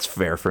 fair. That's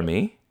fair for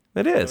me.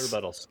 It No is.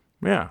 rebuttals.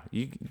 Yeah,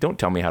 you don't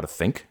tell me how to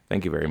think.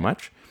 Thank you very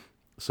much.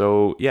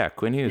 So, yeah,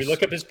 Quinn Hughes. We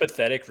look up his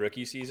pathetic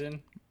rookie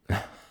season.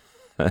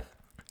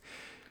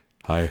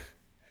 Hi.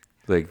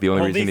 Like the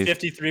only Only reason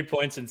 53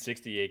 points in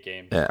 68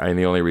 games. and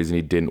the only reason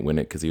he didn't win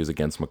it because he was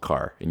against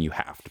Makar, and you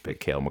have to pick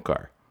Cale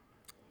Makar.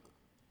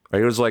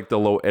 Right? It was like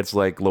it's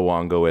like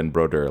Luongo and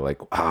Brodeur. Like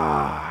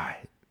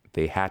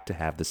they had to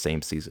have the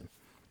same season.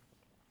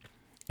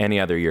 Any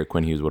other year,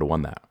 Quinn Hughes would have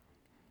won that.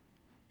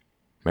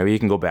 Maybe he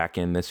can go back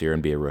in this year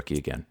and be a rookie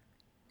again.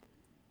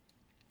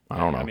 I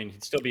don't know. I mean,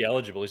 he'd still be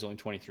eligible. He's only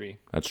 23.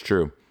 That's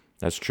true.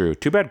 That's true.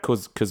 Too bad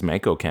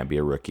Kuzmenko can't be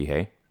a rookie,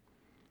 hey?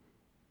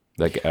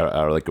 Like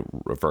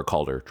for a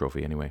Calder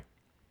trophy anyway.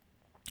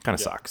 Kind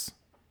of sucks.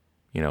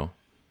 You know?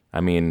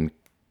 I mean,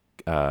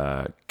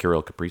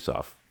 Kirill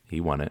Kaprizov, he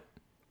won it.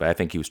 But I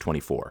think he was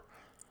 24.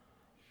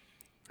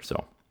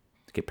 So,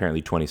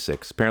 apparently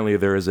 26. Apparently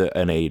there is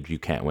an age you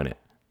can't win it.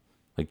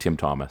 Like Tim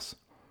Thomas.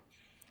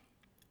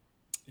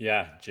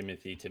 Yeah,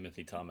 Timothy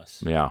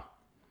Thomas. Yeah.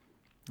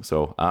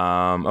 So,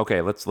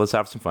 okay, let's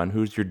have some fun.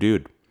 Who's your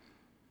dude?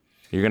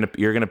 You're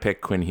gonna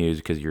pick Quinn Hughes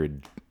because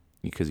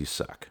you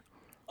suck.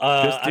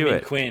 Just do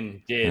it.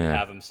 Quinn did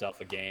have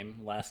himself a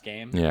game last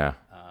game. Yeah.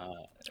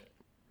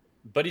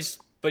 But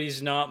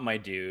he's not my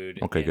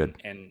dude. Okay,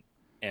 good. And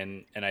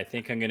I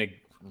think I'm gonna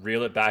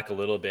reel it back a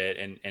little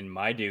bit. And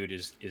my dude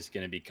is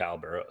gonna be Kyle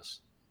Burroughs.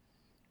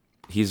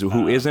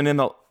 Who isn't in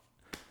the.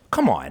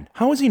 Come on,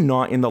 how is he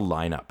not in the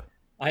lineup?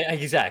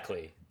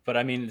 Exactly. But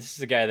I mean, this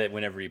is a guy that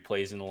whenever he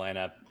plays in the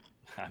lineup,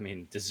 I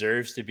mean,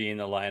 deserves to be in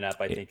the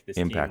lineup. I think this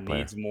Impact team player.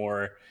 needs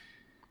more.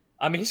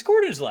 I mean, he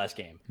scored in his last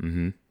game.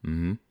 Mm-hmm.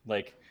 Mm-hmm.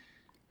 Like,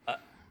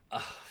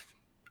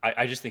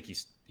 I just think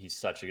he's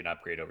such a good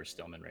upgrade over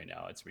Stillman right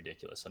now. It's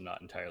ridiculous. I'm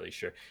not entirely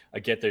sure. I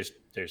get there's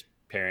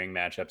pairing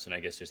matchups, and I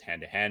guess there's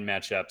hand-to-hand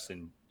matchups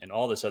and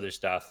all this other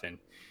stuff, and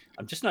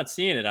I'm just not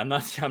seeing it. I'm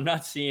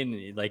not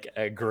seeing like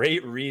a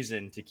great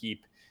reason to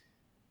keep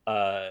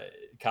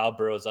Kyle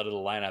Burroughs out of the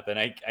lineup. And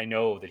I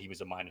know that he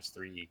was a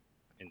 -3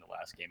 in the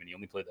last game, and he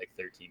only played like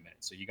 13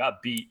 minutes. So you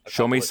got beat.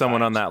 Show me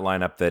someone on that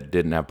lineup that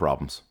didn't have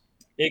problems.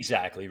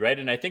 Exactly, right?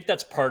 And I think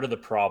that's part of the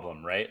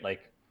problem, right?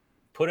 Like,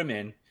 put him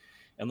in,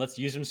 and let's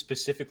use him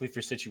specifically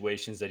for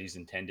situations that he's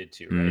intended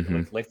to, right?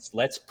 Mm-hmm. Like,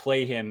 let's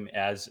play him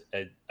as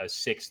a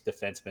sixth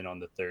defenseman on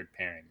the third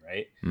pairing,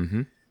 right?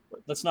 Mm-hmm.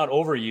 Let's not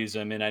overuse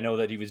him. And I know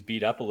that he was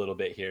beat up a little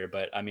bit here,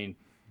 but I mean,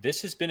 this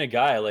has been a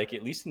guy, like,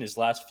 at least in his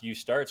last few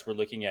starts, we're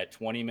looking at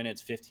 20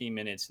 minutes, 15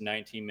 minutes,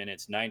 19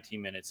 minutes,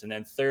 19 minutes, and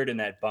then third in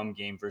that bum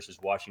game versus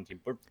Washington.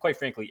 But quite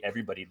frankly,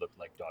 everybody looked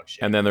like dog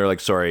shit. And then they're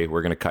like, sorry,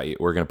 we're going to cut you.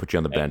 We're going to put you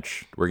on the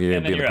bench. We're going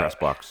to be in the press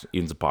box,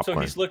 eating some popcorn.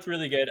 So he's looked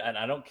really good, and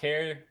I don't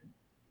care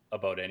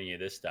about any of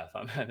this stuff.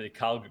 I mean,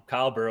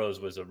 Kyle Burroughs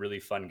was a really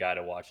fun guy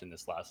to watch in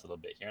this last little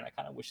bit here, and I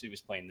kind of wish he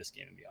was playing this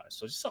game, to be honest.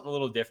 So just something a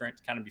little different,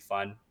 kind of be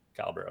fun.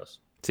 Kyle Burroughs.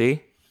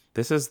 See?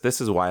 This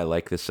is why I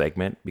like this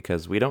segment,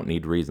 because we don't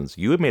need reasons.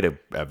 You have made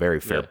a very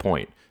fair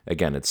point.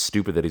 Again, it's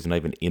stupid that he's not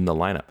even in the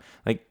lineup.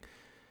 Like,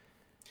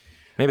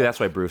 maybe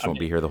that's why Bruce won't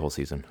be here the whole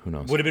season. Who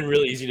knows? Would have been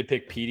really easy to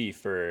pick Petey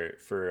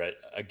for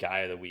a guy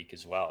of the week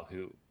as well,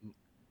 who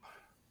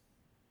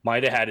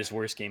might have had his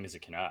worst game as a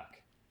Canuck.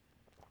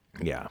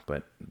 Yeah,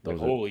 but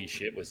holy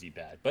shit, was he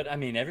bad? But I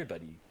mean,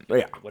 everybody,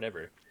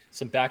 whatever.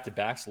 Some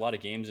back-to-backs, a lot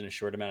of games in a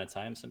short amount of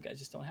time. Some guys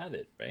just don't have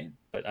it, right?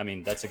 But I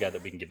mean, that's a guy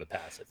that we can give a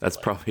pass. That's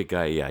probably a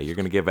guy, you're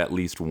going to give at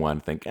least one.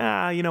 Think,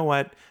 you know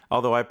what?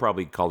 Although I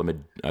probably called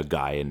him a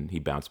guy and he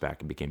bounced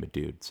back and became a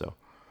dude. So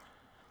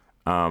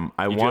you have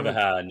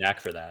a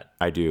knack for that.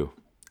 I do.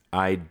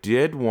 I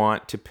did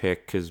want to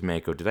pick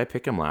Kuzmenko. Did I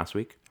pick him last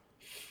week?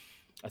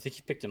 I think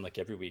you picked him like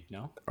every week,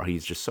 no? Oh,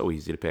 he's just so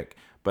easy to pick.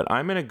 But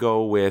I'm going to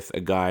go with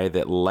a guy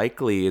that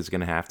likely is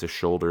going to have to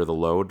shoulder the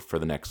load for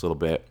the next little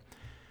bit.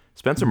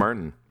 Spencer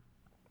Martin.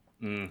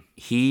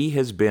 He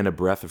has been not a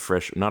breath of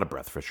fresh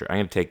air. I'm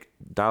going to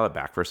dial it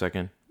back for a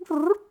second.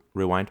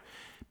 Rewind.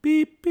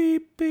 Beep,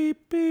 beep,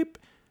 beep, beep.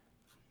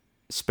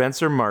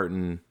 Spencer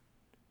Martin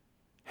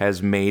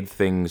has made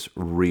things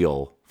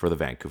real for the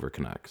Vancouver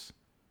Canucks.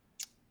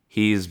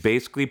 He's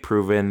basically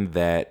proven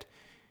that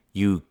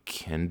you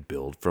can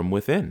build from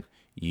within.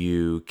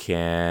 You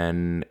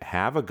can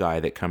have a guy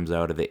that comes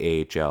out of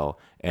the AHL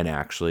and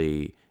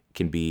actually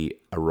can be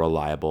a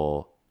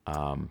reliable,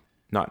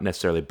 not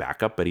necessarily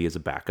backup, but he is a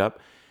backup.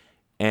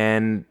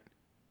 And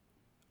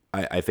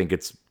I think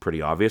it's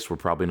pretty obvious we're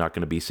probably not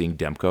going to be seeing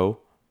Demko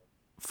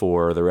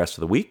for the rest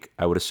of the week,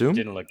 I would assume.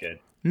 Didn't look good.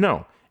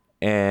 No.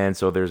 And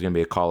so there's going to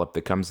be a call-up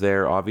that comes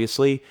there,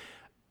 obviously.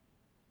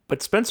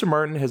 But Spencer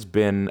Martin has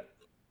been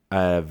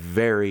a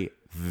very,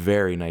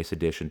 very nice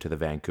addition to the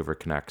Vancouver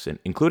Canucks,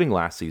 including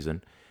last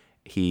season.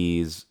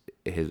 His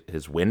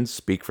wins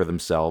speak for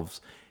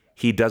themselves.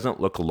 He doesn't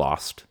look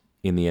lost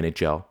in the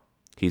NHL.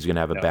 He's going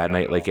to have a bad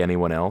night like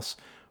anyone else,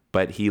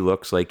 but he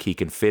looks like he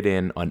can fit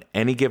in on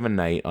any given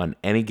night, on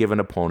any given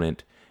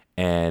opponent,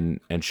 and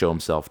show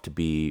himself to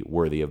be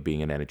worthy of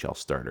being an NHL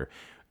starter.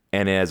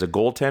 And as a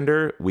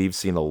goaltender, we've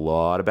seen a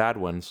lot of bad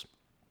ones.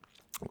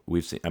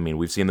 We've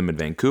seen them in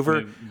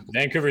Vancouver.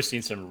 Vancouver's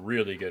seen some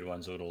really good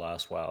ones over the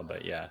last while,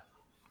 but yeah.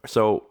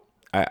 So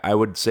I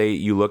would say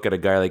you look at a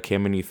guy like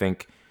him and you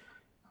think,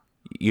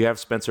 you have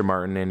Spencer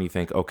Martin and you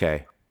think,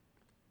 okay,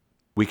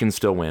 we can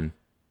still win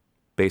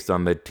based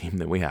on the team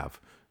that we have.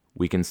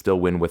 We can still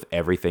win with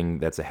everything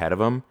that's ahead of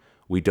him.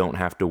 We don't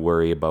have to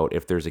worry about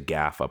if there's a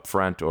gaff up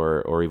front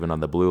or even on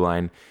the blue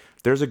line.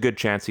 There's a good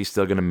chance he's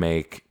still going to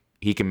make...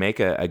 He can make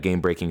a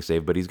game-breaking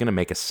save, but he's going to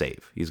make a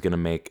save. He's going to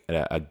make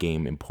a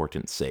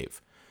game-important save.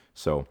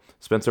 So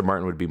Spencer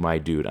Martin would be my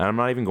dude. And I'm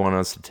not even going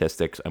on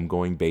statistics. I'm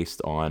going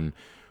based on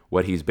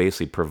what he's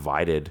basically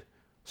provided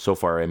so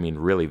far. I mean,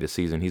 really, this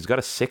season. He's got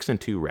a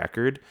 6-2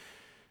 record.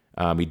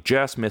 He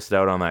just missed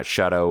out on that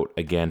shutout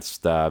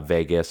against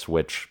Vegas,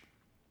 which,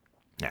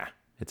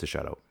 it's a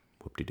shutout.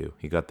 Whoop-de-doo.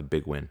 He got the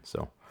big win,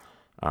 so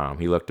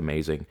he looked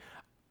amazing.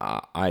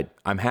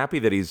 I'm happy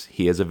that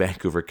he is a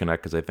Vancouver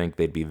Canuck because I think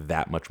they'd be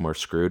that much more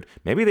screwed.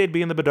 Maybe they'd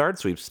be in the Bedard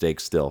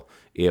sweepstakes still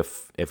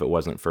if it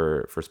wasn't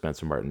for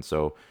Spencer Martin.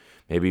 So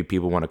maybe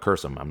people want to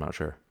curse him. I'm not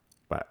sure,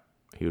 but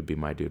he would be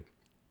my dude.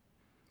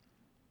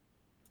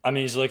 I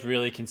mean, he's looked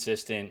really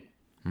consistent,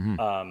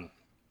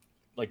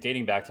 like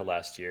dating back to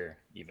last year,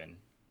 even.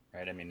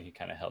 Right? I mean, he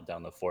kind of held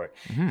down the fort.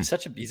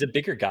 He's a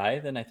bigger guy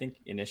than I think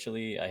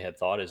initially I had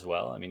thought as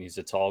well. I mean, he's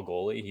a tall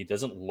goalie. He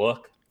doesn't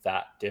look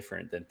that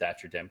different than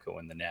Thatcher Demko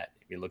in the net.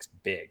 He looks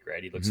big,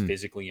 right? He looks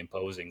physically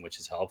imposing, which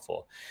is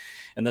helpful.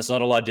 And that's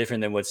not a lot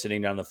different than what's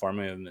sitting down the farm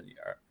of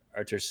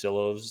Artur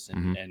Silovs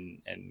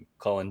and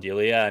Colin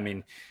Delia. I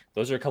mean,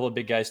 those are a couple of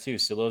big guys too.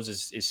 Silovs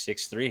is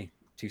 6'3",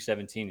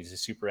 217. He's a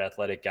super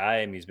athletic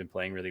guy. I mean, he's been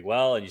playing really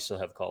well, and you still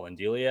have Colin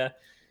Delia.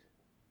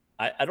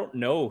 I don't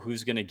know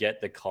who's going to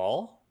get the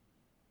call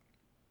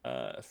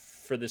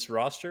for this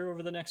roster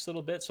over the next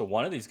little bit. So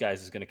one of these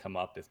guys is going to come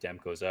up if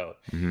Demko's out.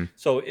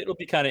 So it'll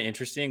be kind of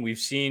interesting. We've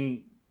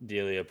seen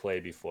Delia play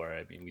before.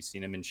 I mean, we've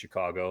seen him in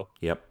Chicago.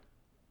 Yep.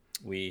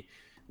 We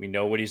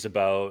know what he's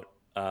about.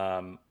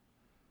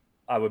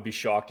 I would be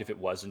shocked if it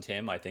wasn't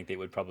him. I think they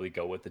would probably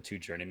go with the two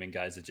journeyman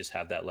guys that just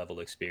have that level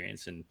of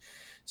experience, and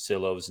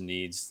Silovs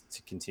needs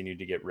to continue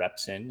to get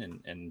reps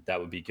in, and that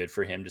would be good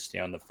for him to stay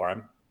on the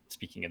farm.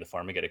 Speaking of the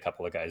farm, we got a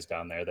couple of guys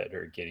down there that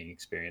are getting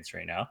experience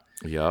right now.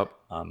 Yep.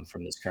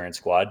 From this current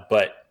squad.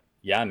 But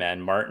yeah, man,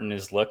 Martin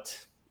he's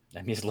looked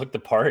the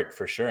part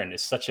for sure. And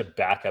it's such a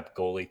backup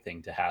goalie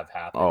thing to have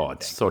happen. Oh,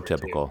 it's so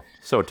typical. Too.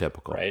 So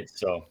typical. Right.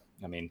 So,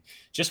 I mean,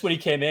 just when he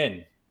came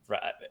in,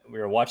 we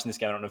were watching this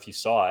game. I don't know if you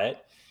saw it.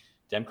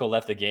 Demko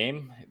left the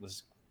game. It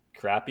was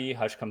crappy.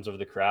 Hush comes over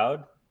the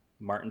crowd.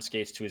 Martin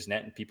skates to his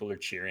net and people are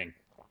cheering.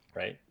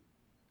 Right.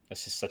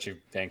 That's just such a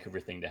Vancouver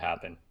thing to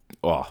happen.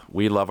 Oh,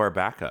 we love our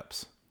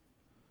backups.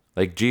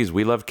 Like, geez,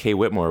 we love Kay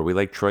Whitmore. We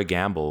like Troy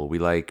Gamble.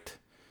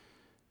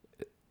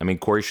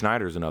 Corey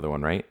Schneider's another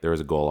one, right? There was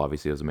a goal,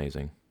 obviously. It was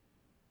amazing.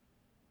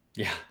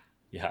 Yeah.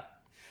 Did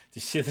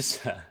you see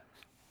this?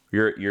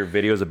 Your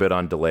video's a bit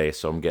on delay,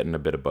 so I'm getting a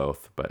bit of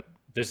both. But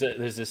there's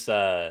this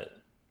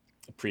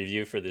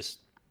preview for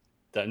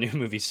that new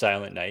movie,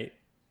 Silent Night.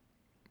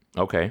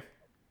 Okay.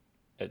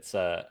 It's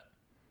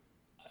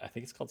I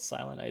think it's called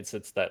Silent Night.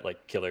 It's that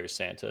like Killer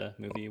Santa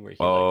movie where he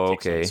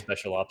takes on the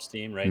special ops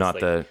team, right? Not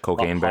it's the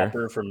cocaine bear.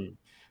 Hopper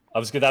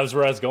that was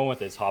where I was going with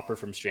this. Hopper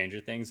from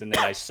Stranger Things, and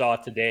then I saw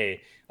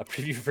today a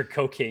preview for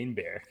Cocaine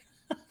Bear.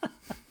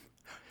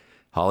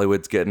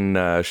 Hollywood's getting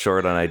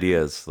short on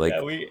ideas. Like,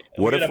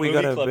 what if we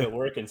got a club at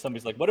work, and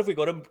somebody's like, "What if we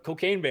go to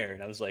Cocaine Bear?"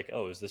 And I was like,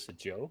 "Oh, is this a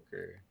joke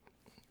or?"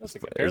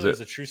 Apparently it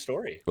was a true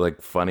story.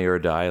 Like Funny or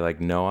Die,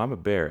 like, no, I'm a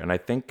bear. And I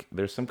think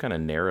there's some kind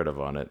of narrative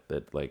on it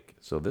that like,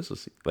 so this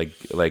is like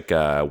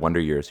Wonder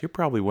Years. You're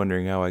probably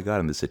wondering how I got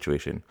in this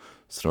situation.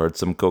 Snorted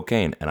some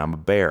cocaine and I'm a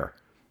bear.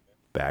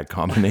 Bad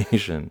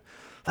combination.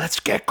 Let's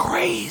get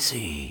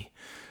crazy.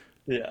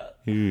 Yeah.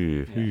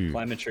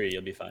 Climb a tree,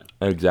 you'll be fine.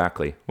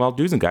 Exactly. Well,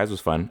 Dudes and Guys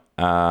was fun.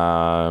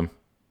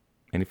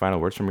 Any final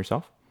words from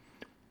yourself?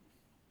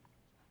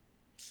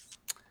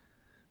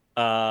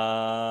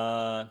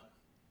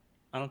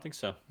 I don't think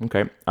so.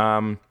 Okay.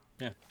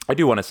 I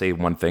do want to say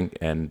one thing,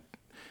 and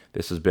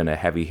this has been a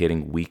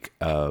heavy-hitting week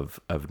of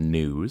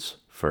news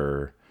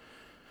for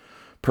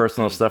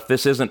personal stuff.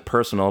 This isn't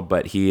personal,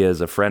 but he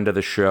is a friend of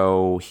the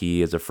show.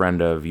 He is a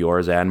friend of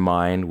yours and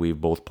mine. We've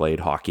both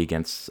played hockey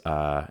against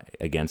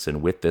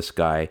and with this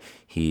guy.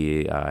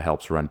 He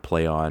helps run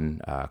Play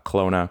On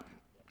Kelowna.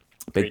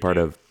 Big part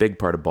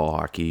of ball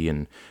hockey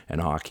and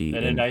hockey.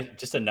 And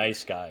just a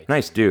nice guy.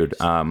 Nice dude.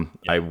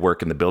 I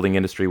work in the building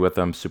industry with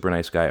him. Super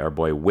nice guy. Our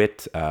boy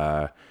Whit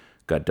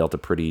got dealt a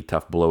pretty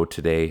tough blow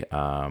today.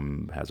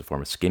 Has a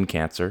form of skin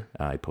cancer.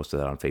 I posted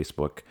that on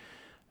Facebook.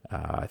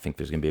 I think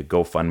there's going to be a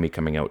GoFundMe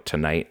coming out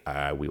tonight.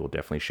 We will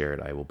definitely share it.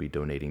 I will be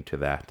donating to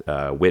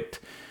that. Whit,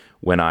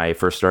 when I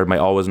first started my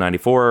Always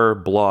 94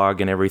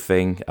 blog and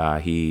everything,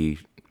 he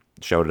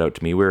shouted out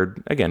to me. We were,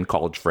 again,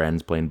 college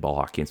friends playing ball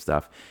hockey and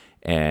stuff,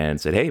 and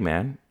said, "Hey,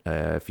 man,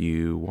 if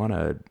you want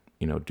to,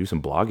 do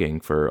some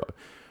blogging for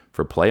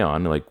Play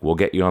On, like we'll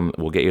get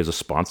you as a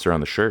sponsor on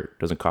the shirt. It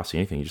doesn't cost you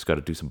anything. You just got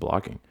to do some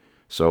blogging."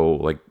 So,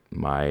 like,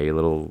 my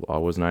little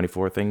Always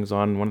 94 thing's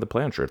on one of the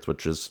Play On shirts,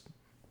 which is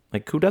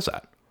like, who does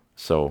that?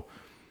 So,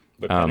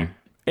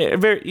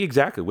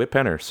 exactly, Whit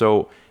Penner.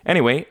 So,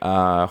 anyway,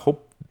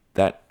 hope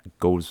that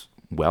goes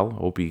well.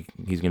 Hope he's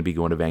going to be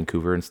going to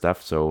Vancouver and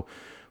stuff. So,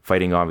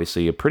 fighting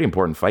obviously a pretty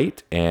important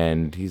fight,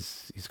 and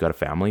he's got a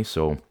family.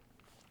 So,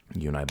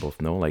 you and I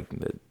both know, like,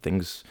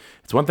 things.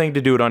 It's one thing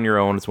to do it on your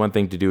own. It's one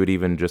thing to do it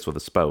even just with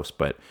a spouse,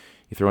 but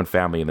you throw in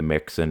family in the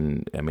mix,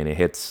 and I mean, it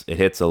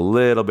hits a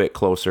little bit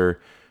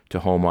closer to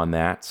home on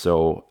that.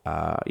 So,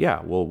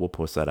 we'll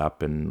post that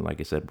up, and like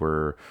I said,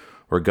 we're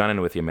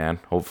gunning with you, man.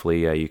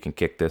 Hopefully you can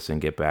kick this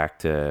and get back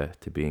to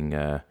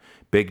being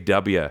Big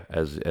W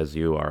as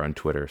you are on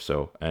Twitter.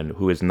 So, and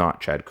who is not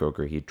Chad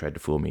Kroger? He tried to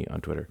fool me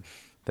on Twitter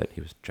that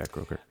he was Chad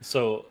Kroger.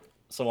 So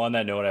on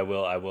that note, I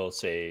will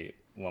say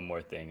one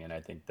more thing, and I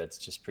think that's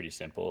just pretty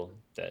simple,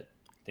 that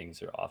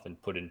things are often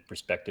put in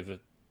perspective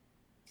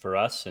for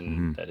us,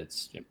 and that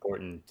it's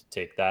important to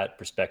take that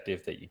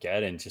perspective that you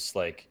get and just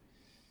like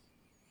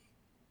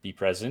be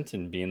present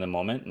and be in the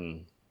moment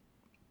and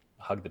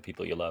hug the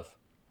people you love.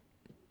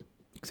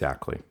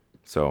 Exactly.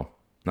 So,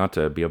 not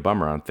to be a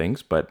bummer on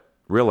things, but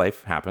real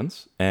life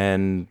happens.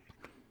 And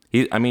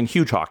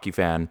huge hockey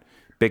fan,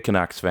 big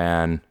Canucks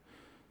fan.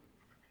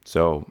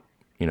 So,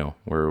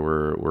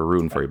 we're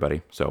rooting for you,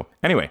 buddy. So,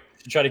 anyway.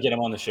 Should try to get him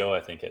on the show,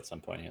 I think, at some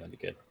point. Yeah, that'd be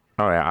good.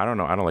 Oh, yeah. I don't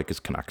know. I don't like his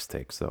Canucks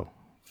takes, though.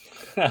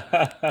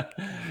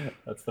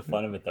 That's the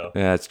fun of it, though.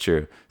 Yeah, that's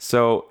true.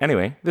 So,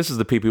 anyway, this is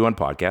the PP1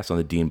 podcast on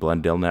the Dean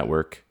Blundell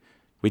Network.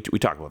 We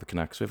talk about the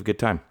Canucks. We have a good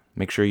time.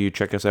 Make sure you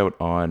check us out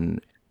on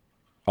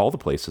all the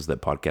places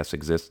that podcasts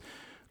exist.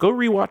 Go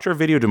rewatch our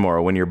video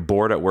tomorrow when you're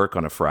bored at work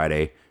on a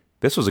Friday.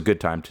 This was a good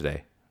time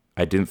today.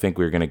 I didn't think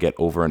we were going to get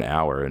over an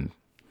hour, and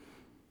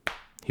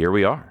here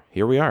we are.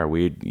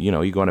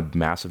 You go on a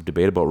massive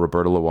debate about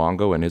Roberto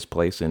Luongo and his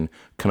place in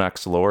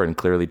Canucks lore, and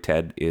clearly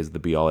Ted is the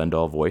be-all,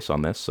 end-all voice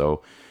on this.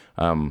 So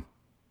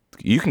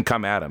you can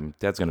come at him.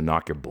 Ted's going to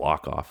knock your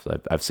block off.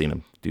 I've seen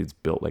him. Dude's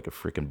built like a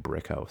freaking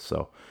brick house.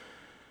 So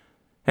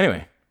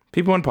anyway,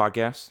 PP1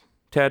 podcast.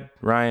 Ted,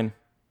 Ryan,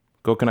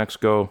 go Canucks,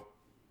 go.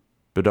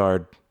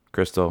 Bedard,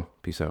 Crystal,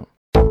 peace out.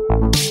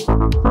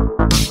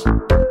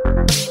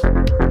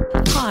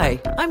 Hi,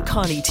 I'm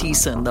Connie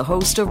Thiessen, the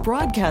host of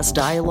Broadcast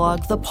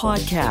Dialogue, the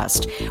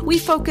podcast. We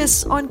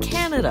focus on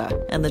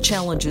Canada and the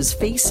challenges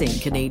facing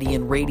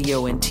Canadian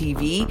radio and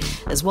TV,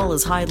 as well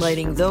as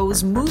highlighting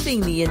those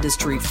moving the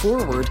industry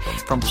forward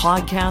from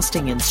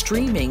podcasting and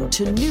streaming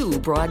to new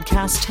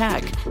broadcast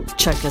tech.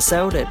 Check us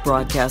out at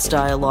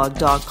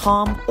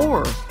broadcastdialogue.com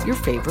or your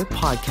favorite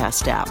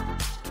podcast app.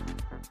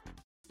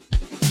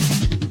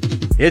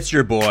 It's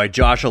your boy,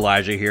 Josh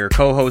Elijah here,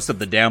 co-host of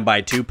the Down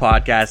by 2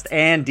 podcast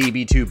and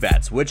DB2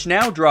 Bets, which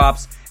now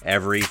drops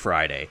every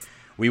Friday.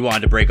 We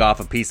wanted to break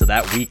off a piece of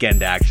that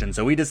weekend action,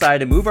 so we decided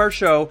to move our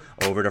show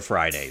over to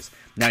Fridays.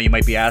 Now you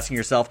might be asking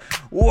yourself,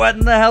 what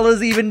in the hell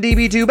is even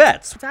DB2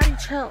 Bets? Daddy,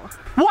 chill.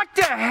 What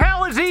the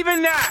hell is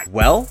even that?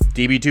 Well,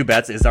 DB2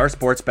 Bets is our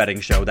sports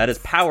betting show that is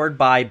powered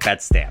by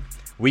BetStamp.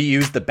 We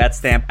use the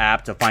BetStamp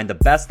app to find the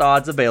best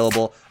odds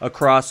available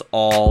across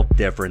all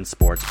different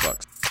sports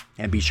books.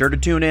 And be sure to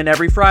tune in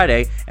every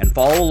Friday and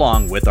follow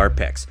along with our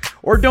picks.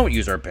 Or don't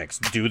use our picks.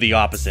 Do the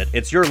opposite.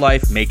 It's your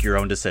life. Make your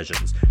own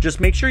decisions.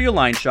 Just make sure you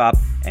line shop,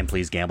 and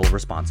please gamble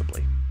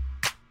responsibly.